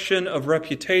destruction of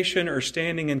reputation or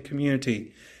standing in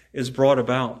community is brought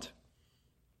about.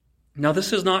 Now,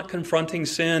 this is not confronting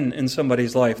sin in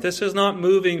somebody's life. This is not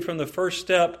moving from the first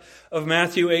step of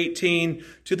Matthew 18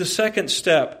 to the second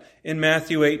step in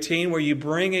Matthew 18, where you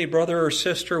bring a brother or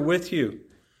sister with you.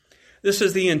 This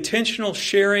is the intentional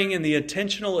sharing and the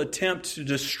intentional attempt to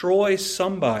destroy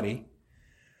somebody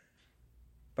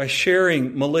by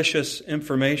sharing malicious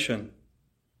information.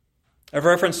 I've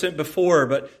referenced it before,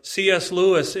 but C.S.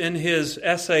 Lewis, in his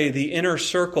essay, The Inner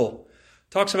Circle,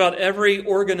 talks about every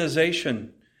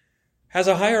organization has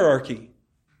a hierarchy.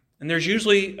 And there's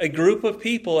usually a group of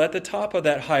people at the top of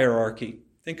that hierarchy.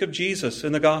 Think of Jesus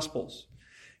in the Gospels.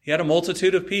 He had a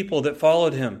multitude of people that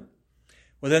followed him.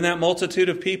 Within that multitude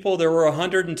of people, there were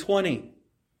 120.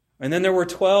 And then there were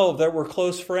 12 that were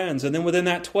close friends. And then within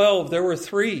that 12, there were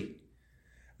 3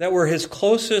 that were his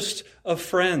closest of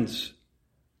friends.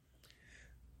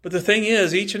 But the thing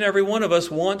is, each and every one of us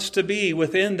wants to be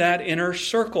within that inner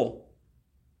circle.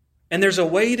 And there's a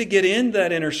way to get in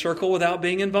that inner circle without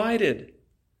being invited.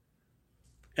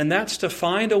 And that's to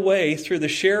find a way through the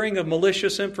sharing of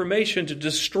malicious information to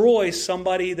destroy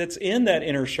somebody that's in that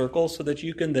inner circle so that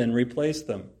you can then replace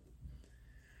them.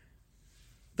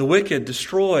 The wicked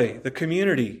destroy the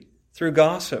community through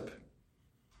gossip.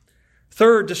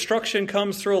 Third, destruction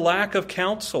comes through a lack of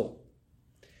counsel.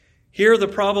 Here the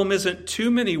problem isn't too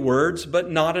many words,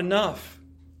 but not enough.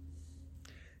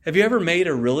 Have you ever made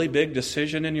a really big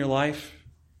decision in your life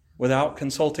without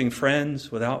consulting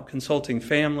friends, without consulting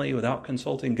family, without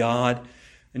consulting God,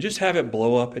 and just have it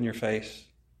blow up in your face?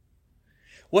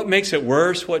 What makes it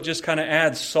worse, what just kind of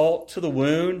adds salt to the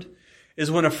wound,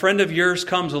 is when a friend of yours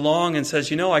comes along and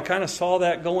says, I kind of saw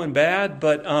that going bad,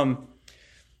 but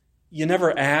you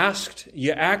never asked.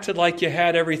 You acted like you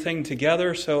had everything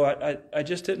together, so I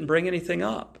just didn't bring anything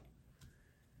up.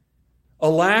 A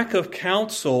lack of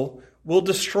counsel will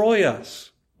destroy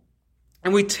us.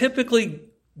 And we typically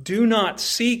do not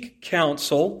seek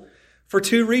counsel for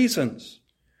 2 reasons.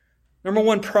 Number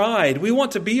 1, pride. We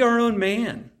want to be our own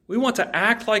man. We want to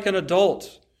act like an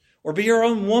adult or be our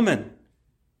own woman,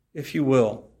 if you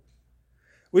will.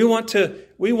 We want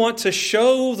to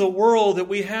show the world that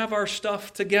we have our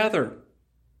stuff together.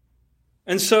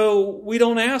 And so we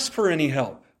don't ask for any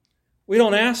help. We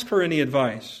don't ask for any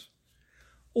advice.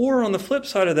 Or on the flip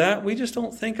side of that, we just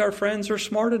don't think our friends are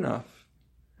smart enough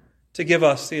to give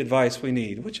us the advice we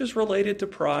need, which is related to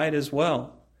pride as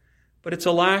well. But it's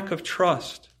a lack of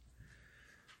trust.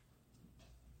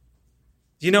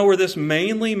 Do you know where this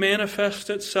mainly manifests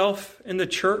itself in the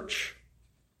church?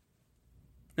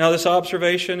 Now, this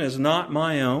observation is not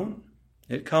my own.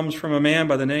 It comes from a man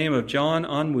by the name of John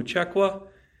Onwuchekwa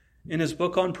in his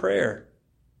book on prayer.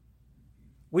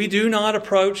 We do not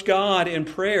approach God in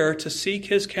prayer to seek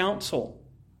His counsel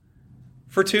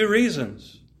for 2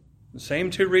 reasons. The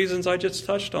same 2 reasons I just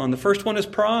touched on. The first one is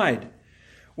pride.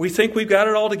 We think we've got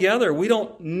it all together. We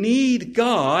don't need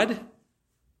God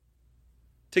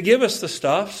to give us the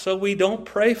stuff, so we don't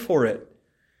pray for it.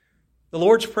 The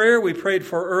Lord's Prayer we prayed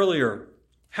for earlier.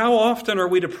 How often are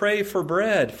we to pray for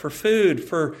bread, for food,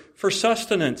 for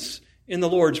sustenance in the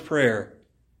Lord's Prayer?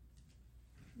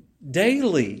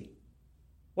 Daily.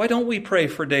 Why don't we pray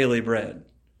for daily bread?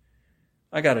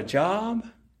 I got a job.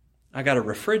 I got a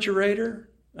refrigerator.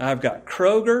 I've got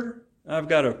Kroger. I've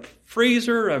got a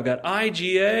freezer. I've got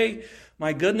IGA.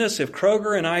 My goodness, if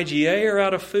Kroger and IGA are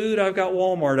out of food, I've got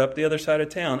Walmart up the other side of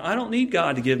town. I don't need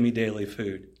God to give me daily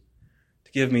food,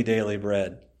 to give me daily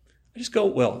bread. I just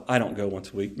go, I don't go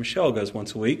once a week. Michelle goes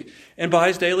once a week and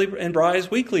buys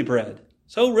weekly bread.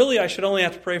 So really, I should only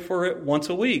have to pray for it once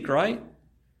a week, right?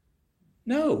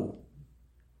 No.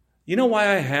 You know why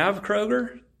I have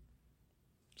Kroger?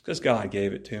 It's because God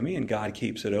gave it to me and God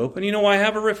keeps it open. You know why I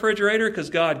have a refrigerator? Because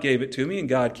God gave it to me and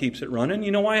God keeps it running.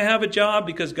 You know why I have a job?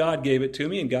 Because God gave it to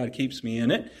me and God keeps me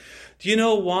in it. Do you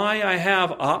know why I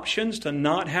have options to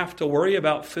not have to worry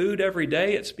about food every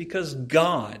day? It's because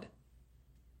God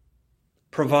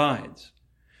provides.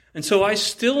 And so I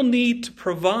still need to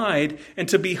provide and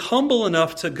to be humble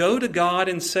enough to go to God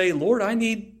and say, Lord, I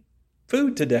need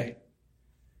food today.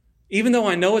 Even though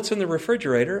I know it's in the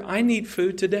refrigerator, I need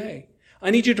food today. I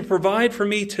need you to provide for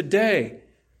me today.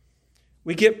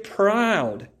 We get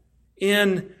proud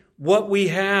in what we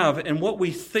have and what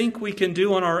we think we can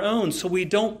do on our own, so we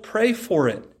don't pray for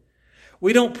it.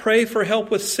 We don't pray for help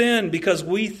with sin because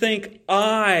we think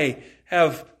I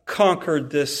have conquered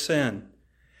this sin.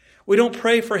 We don't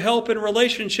pray for help in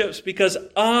relationships because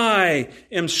I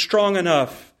am strong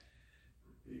enough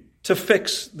to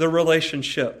fix the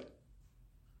relationship.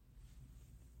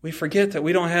 We forget that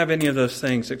we don't have any of those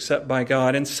things except by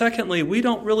God. And secondly, we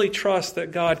don't really trust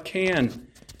that God can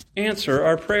answer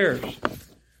our prayers.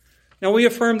 Now, we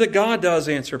affirm that God does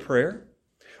answer prayer.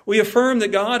 We affirm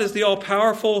that God is the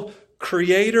all-powerful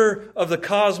creator of the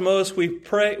cosmos. We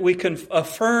can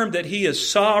affirm that He is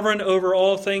sovereign over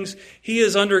all things. He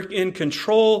is in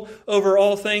control over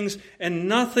all things, and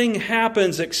nothing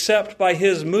happens except by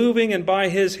His moving and by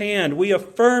His hand. We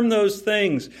affirm those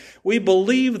things. We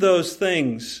believe those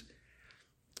things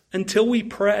until we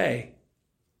pray.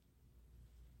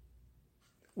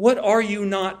 What are you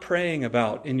not praying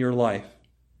about in your life?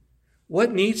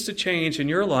 What needs to change in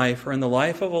your life or in the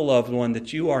life of a loved one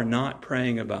that you are not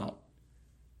praying about?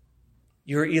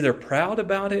 You're either proud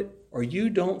about it or you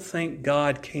don't think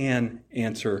God can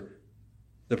answer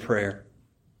the prayer.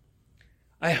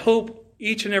 I hope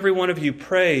each and every one of you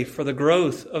pray for the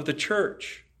growth of the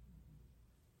church.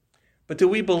 But do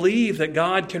we believe that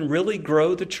God can really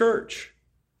grow the church?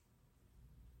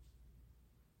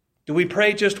 Do we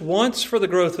pray just once for the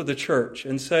growth of the church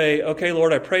and say, okay,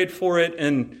 Lord, I prayed for it,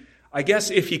 and I guess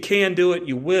if you can do it,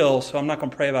 you will, so I'm not going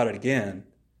to pray about it again?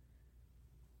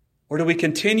 Or do we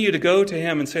continue to go to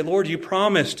Him and say, Lord, you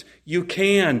promised you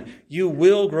can, you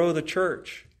will grow the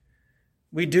church?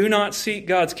 We do not seek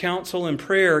God's counsel in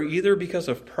prayer either because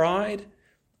of pride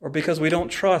or because we don't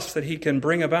trust that He can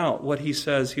bring about what He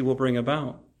says He will bring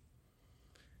about.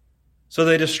 So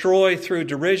they destroy through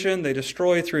derision, they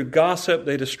destroy through gossip,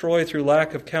 they destroy through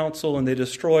lack of counsel, and they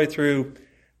destroy through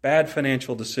bad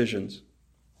financial decisions.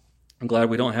 I'm glad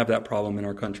we don't have that problem in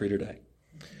our country today.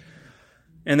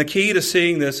 And the key to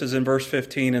seeing this is in verse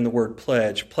 15 in the word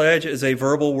pledge. Pledge is a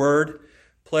verbal word.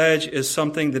 Pledge is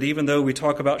something that even though we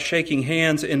talk about shaking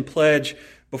hands in pledge,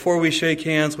 before we shake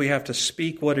hands, we have to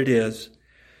speak what it is.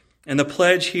 And the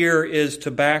pledge here is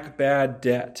to back bad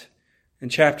debt. In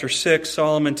chapter 6,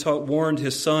 Solomon warned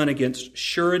his son against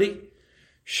surety.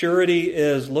 Surety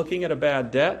is looking at a bad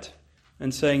debt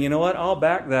and saying, you know what, I'll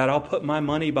back that. I'll put my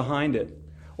money behind it.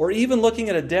 Or even looking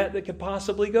at a debt that could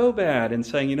possibly go bad and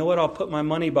saying, you know what, I'll put my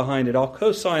money behind it. I'll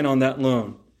co-sign on that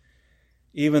loan,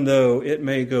 even though it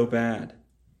may go bad.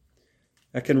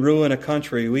 That can ruin a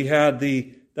country. We had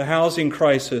the housing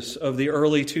crisis of the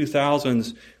early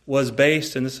 2000s was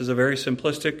based, and this is a very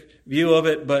simplistic view of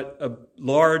it, but a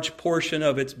large portion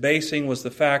of its basing was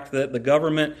the fact that the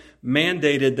government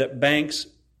mandated that banks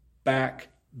back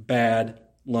bad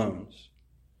loans.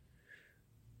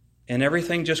 And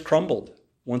everything just crumbled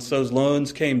once those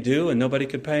loans came due and nobody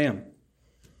could pay them.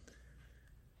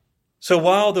 So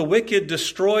while the wicked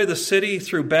destroy the city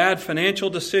through bad financial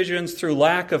decisions, through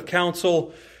lack of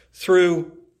counsel,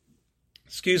 through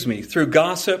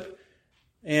gossip,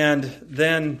 and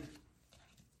then,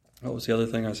 what was the other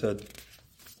thing I said?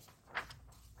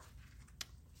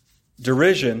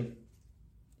 Derision,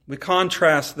 we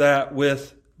contrast that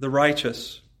with the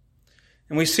righteous.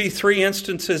 And we see 3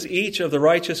 instances each of the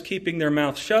righteous keeping their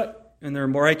mouth shut and the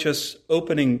righteous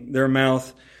opening their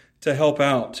mouth to help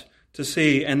out, to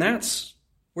see. And that's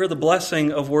where the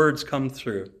blessing of words comes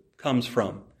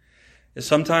from, is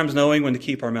sometimes knowing when to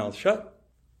keep our mouth shut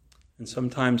and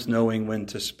sometimes knowing when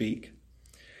to speak.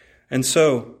 And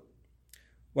so,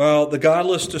 while the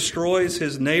godless destroys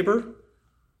his neighbor,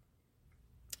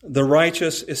 the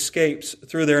righteous escapes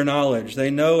through their knowledge.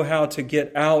 They know how to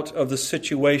get out of the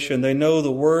situation. They know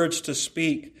the words to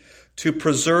speak to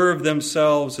preserve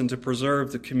themselves and to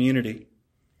preserve the community.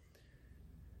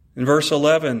 In verse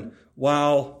 11,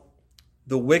 while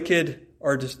the wicked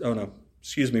are...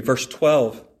 verse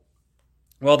 12.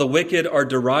 While the wicked are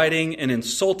deriding and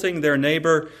insulting their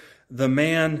neighbor, the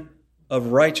man of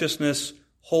righteousness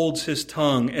holds his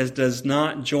tongue and does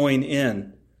not join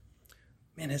in.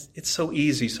 Man, it's so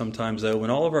easy sometimes, though.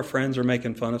 When all of our friends are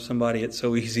making fun of somebody, it's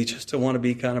so easy just to want to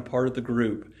be kind of part of the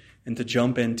group and to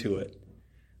jump into it.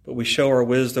 But we show our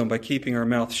wisdom by keeping our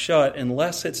mouth shut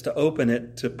unless it's to open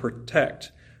it to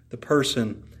protect the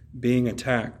person being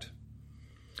attacked.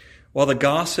 While the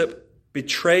gossip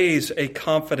betrays a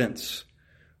confidence,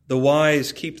 the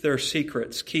wise keep their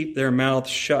secrets, keep their mouths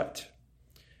shut.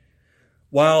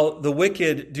 While the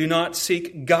wicked do not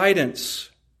seek guidance,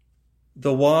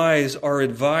 the wise are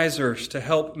advisors to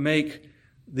help make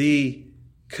the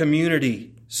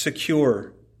community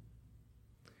secure.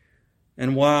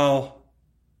 And while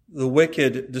the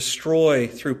wicked destroy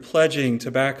through pledging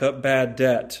to back up bad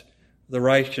debt, the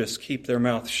righteous keep their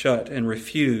mouth shut and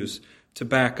refuse to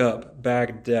back up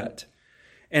bad debt.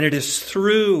 And it is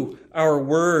through our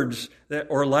words,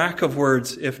 or lack of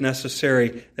words if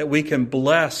necessary, that we can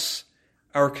bless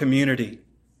our community.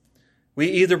 We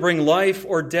either bring life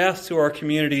or death to our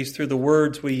communities through the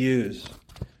words we use.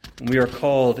 And we are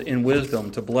called in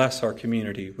wisdom to bless our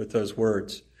community with those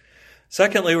words.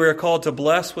 Secondly, we are called to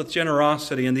bless with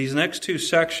generosity. In these next 2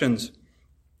 sections,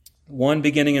 one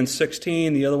beginning in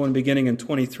 16, the other one beginning in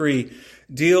 23,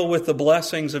 deal with the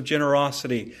blessings of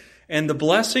generosity. And the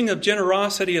blessing of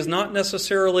generosity is not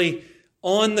necessarily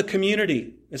on the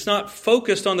community. It's not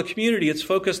focused on the community. It's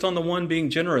focused on the one being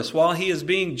generous. While he is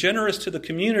being generous to the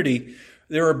community,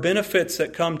 there are benefits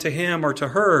that come to him or to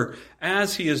her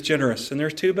as he is generous. And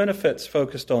there's 2 benefits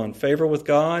focused on: favor with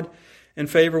God and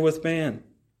favor with man.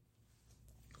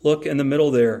 Look in the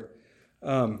middle there.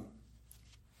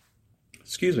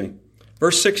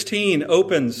 Verse 16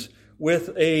 opens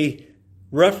with a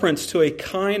reference to a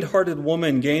kind-hearted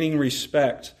woman gaining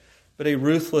respect, but a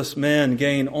ruthless man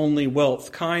gain only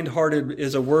wealth. Kind-hearted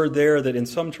is a word there that in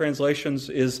some translations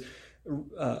is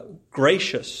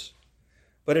gracious.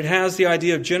 But it has the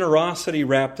idea of generosity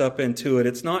wrapped up into it.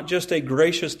 It's not just a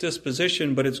gracious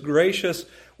disposition, but it's gracious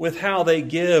with how they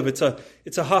give. It's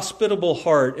a hospitable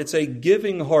heart. It's a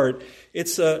giving heart.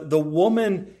 It's the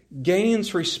woman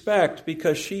gains respect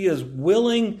because she is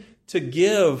willing to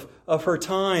give of her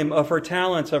time, of her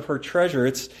talents, of her treasure.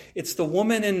 It's the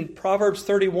woman in Proverbs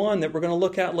 31 that we're going to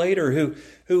look at later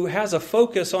who has a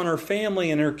focus on her family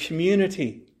and her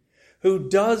community, who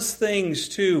does things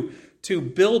to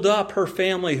build up her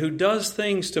family, who does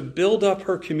things to build up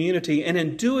her community, and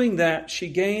in doing that, she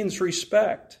gains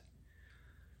respect.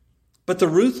 But the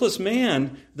ruthless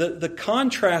man, the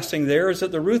contrasting there is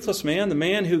that the ruthless man, the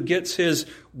man who gets his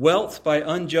wealth by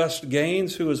unjust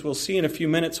gains, who, as we'll see in a few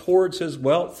minutes, hoards his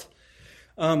wealth,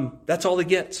 that's all he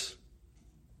gets.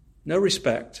 No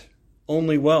respect,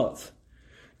 only wealth.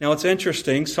 Now it's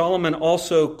interesting, Solomon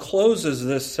also closes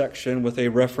this section with a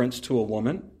reference to a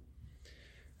woman.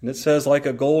 And it says, like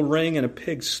a gold ring in a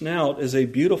pig's snout is a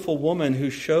beautiful woman who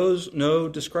shows no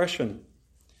discretion.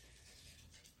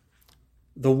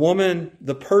 The woman,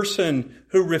 the person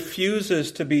who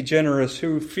refuses to be generous,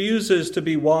 who refuses to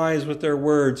be wise with their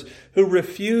words, who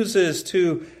refuses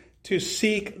to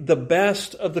seek the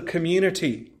best of the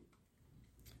community,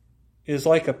 is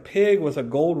like a pig with a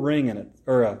gold ring in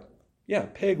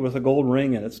it, pig with a gold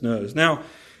ring in its nose. Now,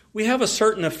 we have a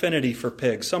certain affinity for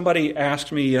pigs. Somebody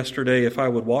asked me yesterday if I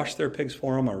would wash their pigs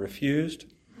for them. I refused.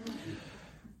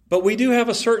 But we do have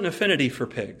a certain affinity for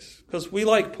pigs because we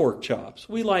like pork chops,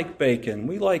 we like bacon,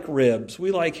 we like ribs,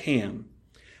 we like ham.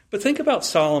 But think about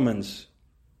Solomon's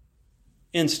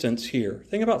instance here.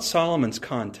 Think about Solomon's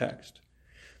context.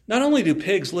 Not only do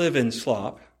pigs live in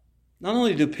slop, not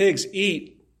only do pigs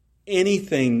eat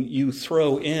anything you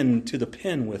throw into the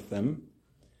pen with them,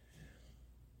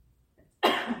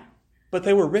 but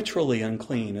they were ritually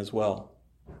unclean as well.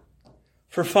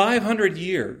 For 500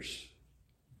 years,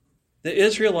 the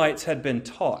Israelites had been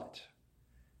taught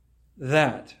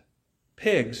that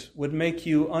pigs would make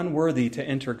you unworthy to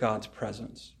enter God's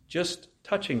presence. Just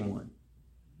touching one,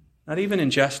 not even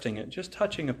ingesting it, just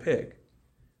touching a pig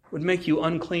would make you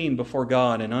unclean before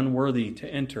God and unworthy to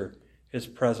enter His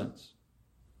presence.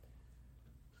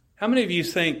 How many of you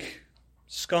think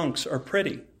skunks are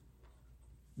pretty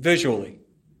visually?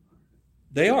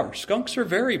 They are. Skunks are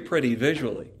very pretty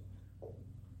visually.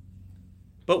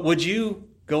 But would you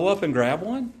go up and grab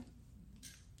one?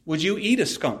 Would you eat a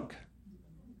skunk?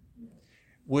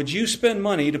 Would you spend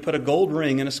money to put a gold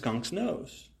ring in a skunk's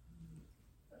nose?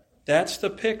 That's the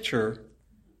picture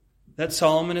that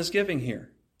Solomon is giving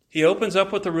here. He opens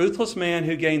up with the ruthless man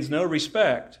who gains no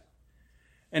respect,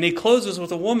 and he closes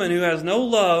with a woman who has no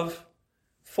love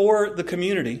for the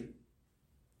community.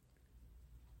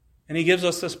 And he gives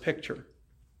us this picture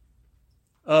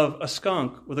of a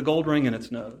skunk with a gold ring in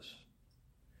its nose.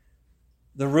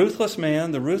 The ruthless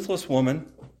man, the ruthless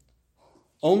woman,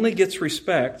 only gets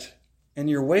respect, and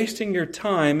you're wasting your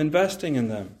time investing in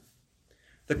them.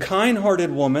 The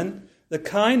kind-hearted woman, the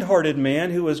kind-hearted man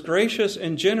who is gracious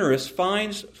and generous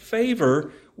finds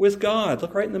favor with God.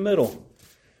 Look right in the middle.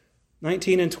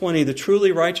 19 and 20, the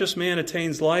truly righteous man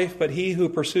attains life, but he who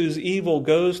pursues evil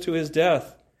goes to his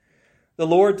death. The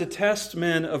Lord detests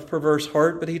men of perverse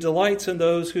heart, but He delights in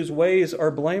those whose ways are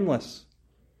blameless.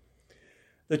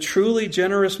 The truly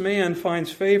generous man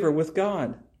finds favor with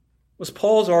God. Was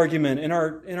Paul's argument in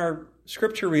our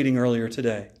scripture reading earlier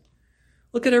today.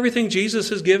 Look at everything Jesus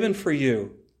has given for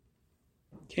you.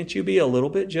 Can't you be a little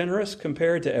bit generous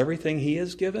compared to everything He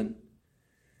has given?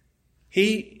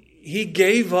 He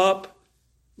gave up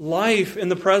life in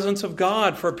the presence of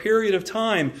God for a period of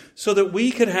time so that we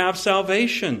could have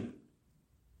salvation.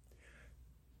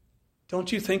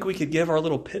 Don't you think we could give our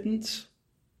little pittance,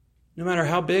 no matter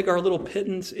how big our little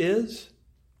pittance is,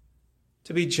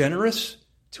 to be generous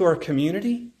to our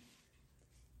community?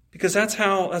 Because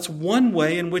that's one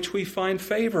way in which we find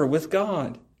favor with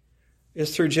God,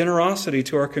 is through generosity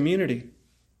to our community.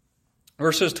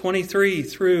 Verses 23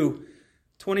 through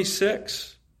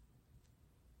 26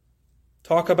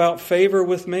 talk about favor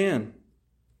with man.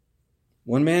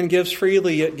 One man gives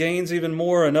freely, yet gains even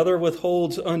more. Another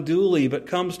withholds unduly, but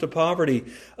comes to poverty.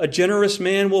 A generous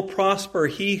man will prosper.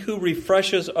 He who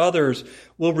refreshes others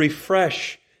will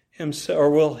refresh himself,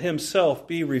 or will himself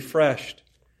be refreshed.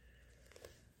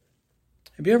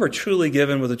 Have you ever truly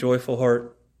given with a joyful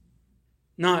heart?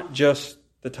 Not just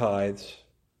the tithes.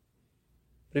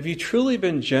 But have you truly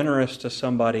been generous to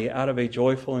somebody out of a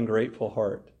joyful and grateful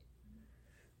heart?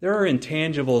 There are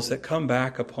intangibles that come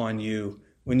back upon you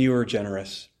when you are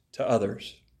generous to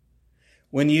others.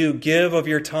 When you give of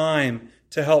your time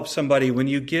to help somebody, when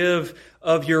you give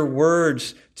of your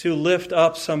words to lift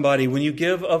up somebody, when you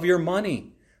give of your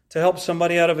money to help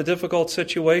somebody out of a difficult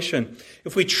situation,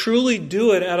 if we truly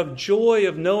do it out of joy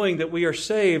of knowing that we are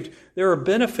saved, there are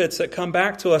benefits that come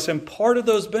back to us, and part of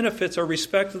those benefits are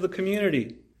respect of the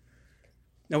community.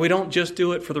 Now, we don't just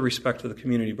do it for the respect of the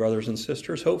community, brothers and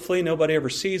sisters. Hopefully nobody ever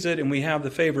sees it, and we have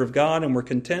the favor of God, and we're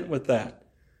content with that.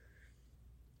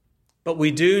 But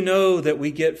we do know that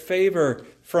we get favor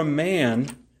from man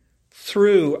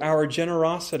through our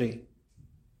generosity.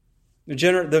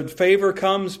 The favor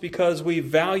comes because we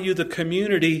value the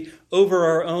community over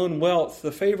our own wealth.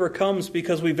 The favor comes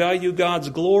because we value God's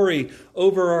glory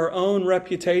over our own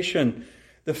reputation.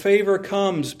 The favor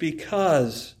comes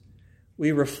because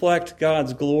we reflect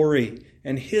God's glory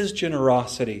and His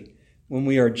generosity when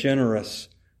we are generous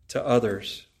to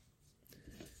others.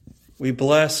 We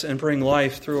bless and bring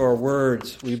life through our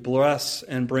words. We bless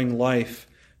and bring life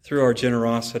through our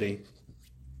generosity.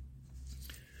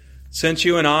 Since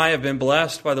you and I have been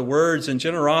blessed by the words and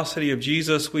generosity of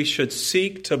Jesus, we should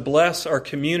seek to bless our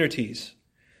communities,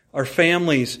 our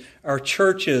families, our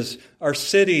churches, our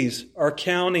cities, our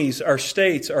counties, our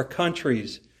states, our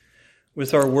countries,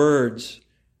 with our words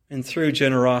and through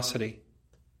generosity.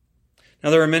 Now,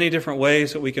 there are many different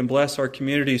ways that we can bless our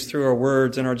communities through our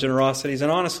words and our generosities. And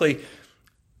honestly,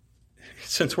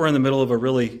 since we're in the middle of a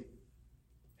really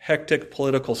hectic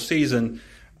political season,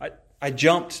 I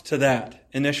jumped to that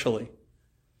initially.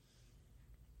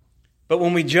 But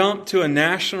when we jump to a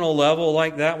national level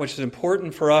like that, which is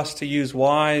important for us to use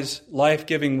wise,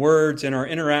 life-giving words in our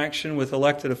interaction with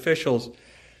elected officials,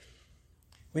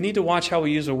 we need to watch how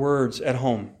we use our words at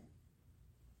home.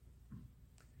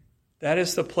 That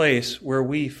is the place where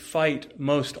we fight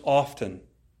most often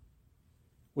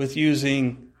with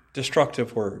using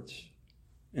destructive words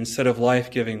instead of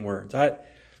life-giving words.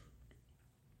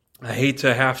 I hate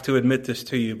to have to admit this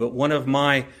to you, but one of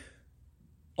my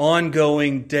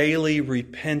ongoing daily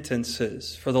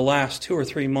repentances for the last 2 or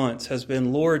 3 months has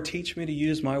been, Lord, teach me to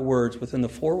use my words within the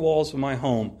four walls of my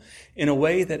home in a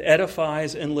way that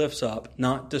edifies and lifts up,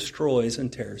 not destroys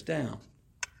and tears down.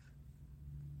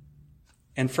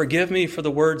 And forgive me for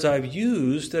the words I've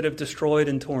used that have destroyed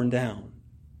and torn down.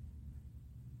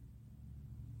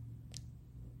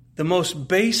 The most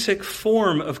basic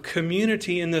form of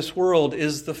community in this world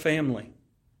is the family.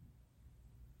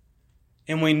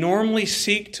 And we normally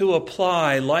seek to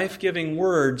apply life-giving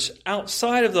words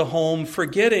outside of the home,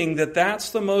 forgetting that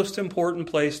that's the most important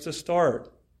place to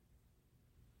start.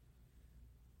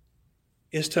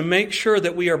 Is to make sure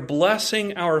that we are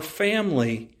blessing our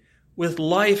family with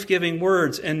life-giving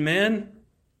words. And men,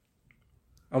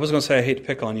 I was going to say I hate to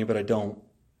pick on you, but I don't.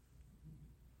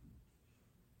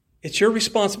 It's your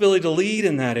responsibility to lead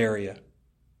in that area.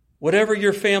 Whatever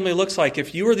your family looks like,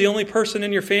 if you are the only person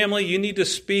in your family, you need to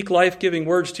speak life-giving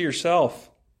words to yourself.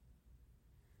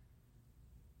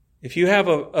 If you have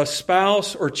a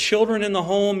spouse or children in the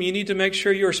home, you need to make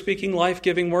sure you are speaking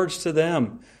life-giving words to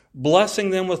them,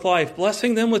 blessing them with life,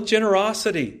 blessing them with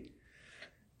generosity.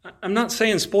 I'm not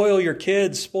saying spoil your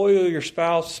kids, spoil your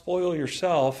spouse, spoil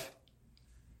yourself.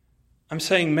 I'm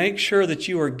saying make sure that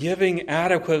you are giving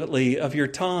adequately of your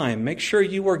time. Make sure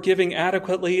you are giving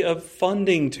adequately of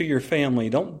funding to your family.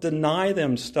 Don't deny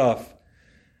them stuff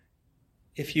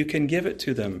if you can give it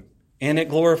to them. And it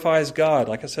glorifies God.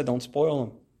 Like I said, don't spoil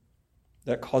them.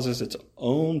 That causes its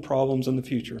own problems in the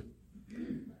future.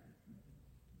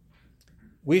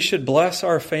 We should bless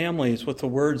our families with the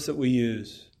words that we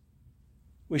use.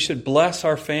 We should bless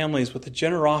our families with the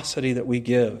generosity that we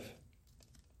give.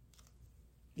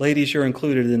 Ladies, you're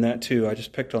included in that too. I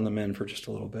just picked on the men for just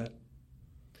a little bit.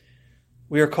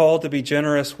 We are called to be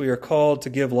generous. We are called to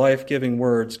give life-giving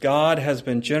words. God has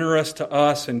been generous to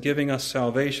us in giving us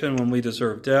salvation when we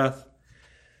deserve death.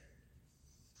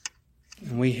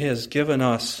 And He has given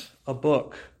us a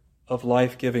book of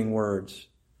life-giving words.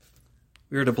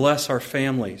 We are to bless our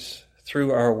families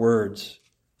through our words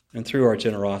and through our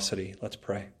generosity. Let's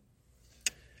pray.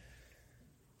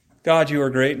 God, you are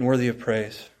great and worthy of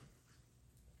praise.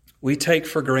 We take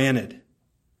for granted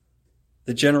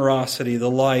the generosity,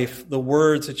 the life, the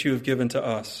words that you have given to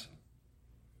us.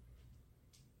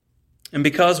 And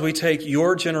because we take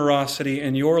your generosity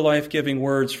and your life-giving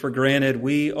words for granted,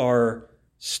 we are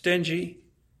stingy,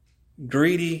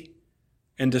 greedy,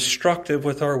 and destructive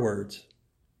with our words.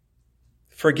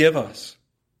 Forgive us.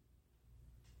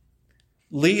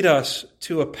 Lead us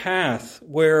to a path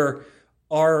where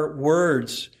our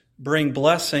words bring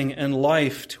blessing and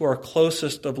life to our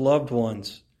closest of loved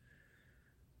ones.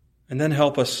 And then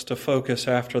help us to focus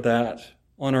after that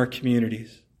on our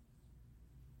communities.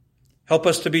 Help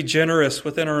us to be generous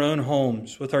within our own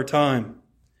homes, with our time,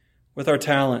 with our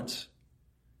talents.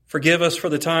 Forgive us for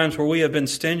the times where we have been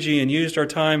stingy and used our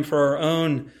time for our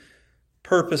own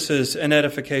purposes and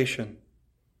edification.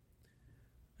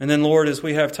 And then, Lord, as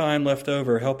we have time left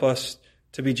over, help us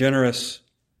to be generous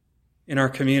in our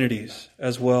communities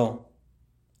as well.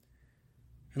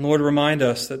 And Lord, remind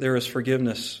us that there is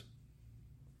forgiveness.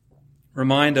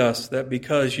 Remind us that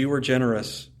because you are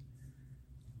generous,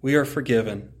 we are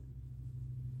forgiven.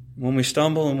 When we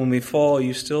stumble and when we fall,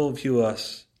 you still view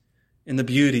us in the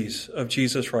beauties of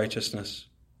Jesus' righteousness.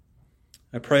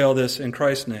 I pray all this in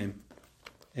Christ's name.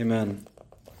 Amen.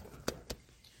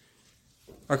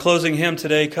 Our closing hymn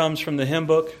today comes from the hymn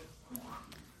book.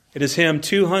 It is hymn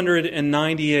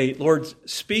 298. Lord,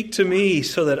 speak to me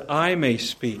so that I may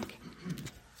speak.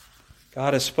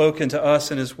 God has spoken to us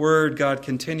in His Word. God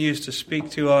continues to speak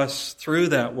to us through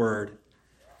that Word.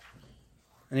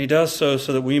 And He does so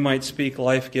that we might speak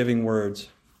life-giving words.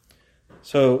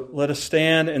 So let us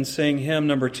stand and sing hymn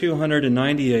number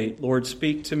 298, Lord,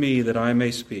 speak to me that I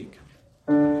may speak.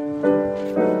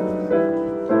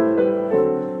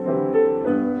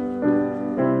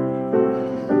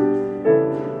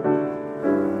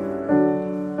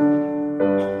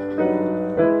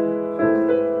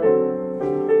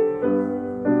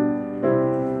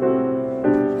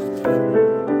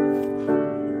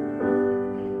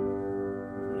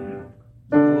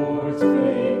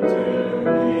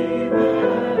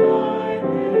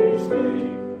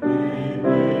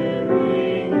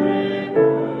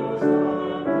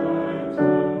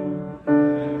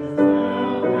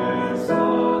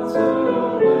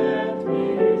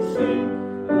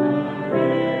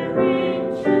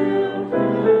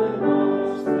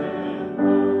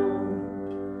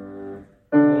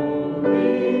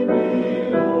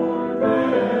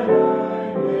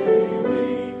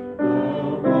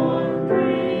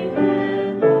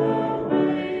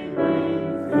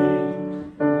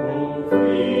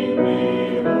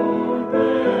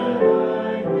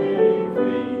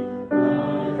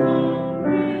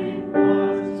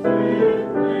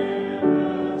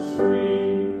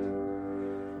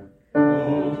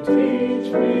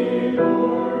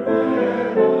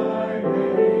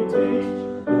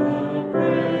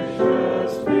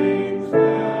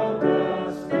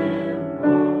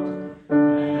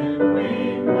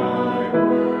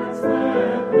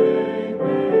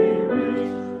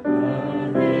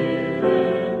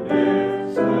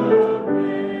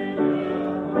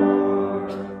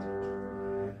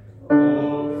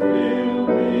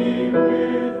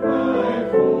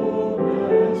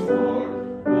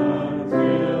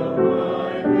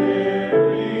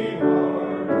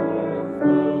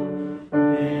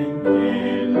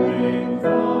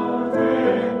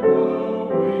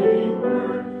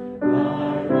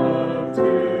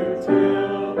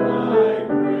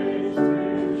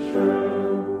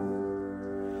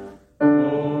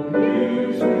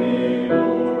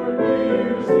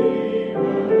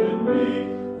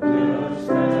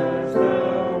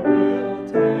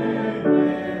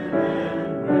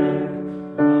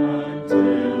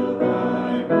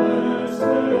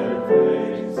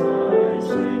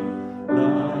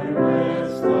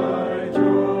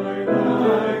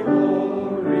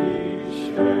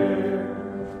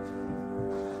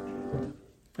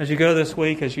 As you go this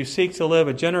week, as you seek to live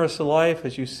a generous life,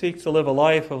 as you seek to live a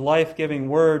life of life-giving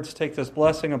words, take this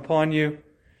blessing upon you.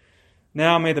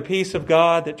 Now may the peace of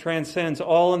God that transcends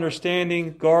all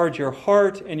understanding guard your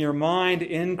heart and your mind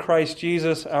in Christ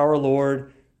Jesus our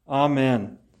Lord.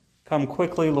 Amen. Come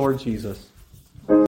quickly, Lord Jesus.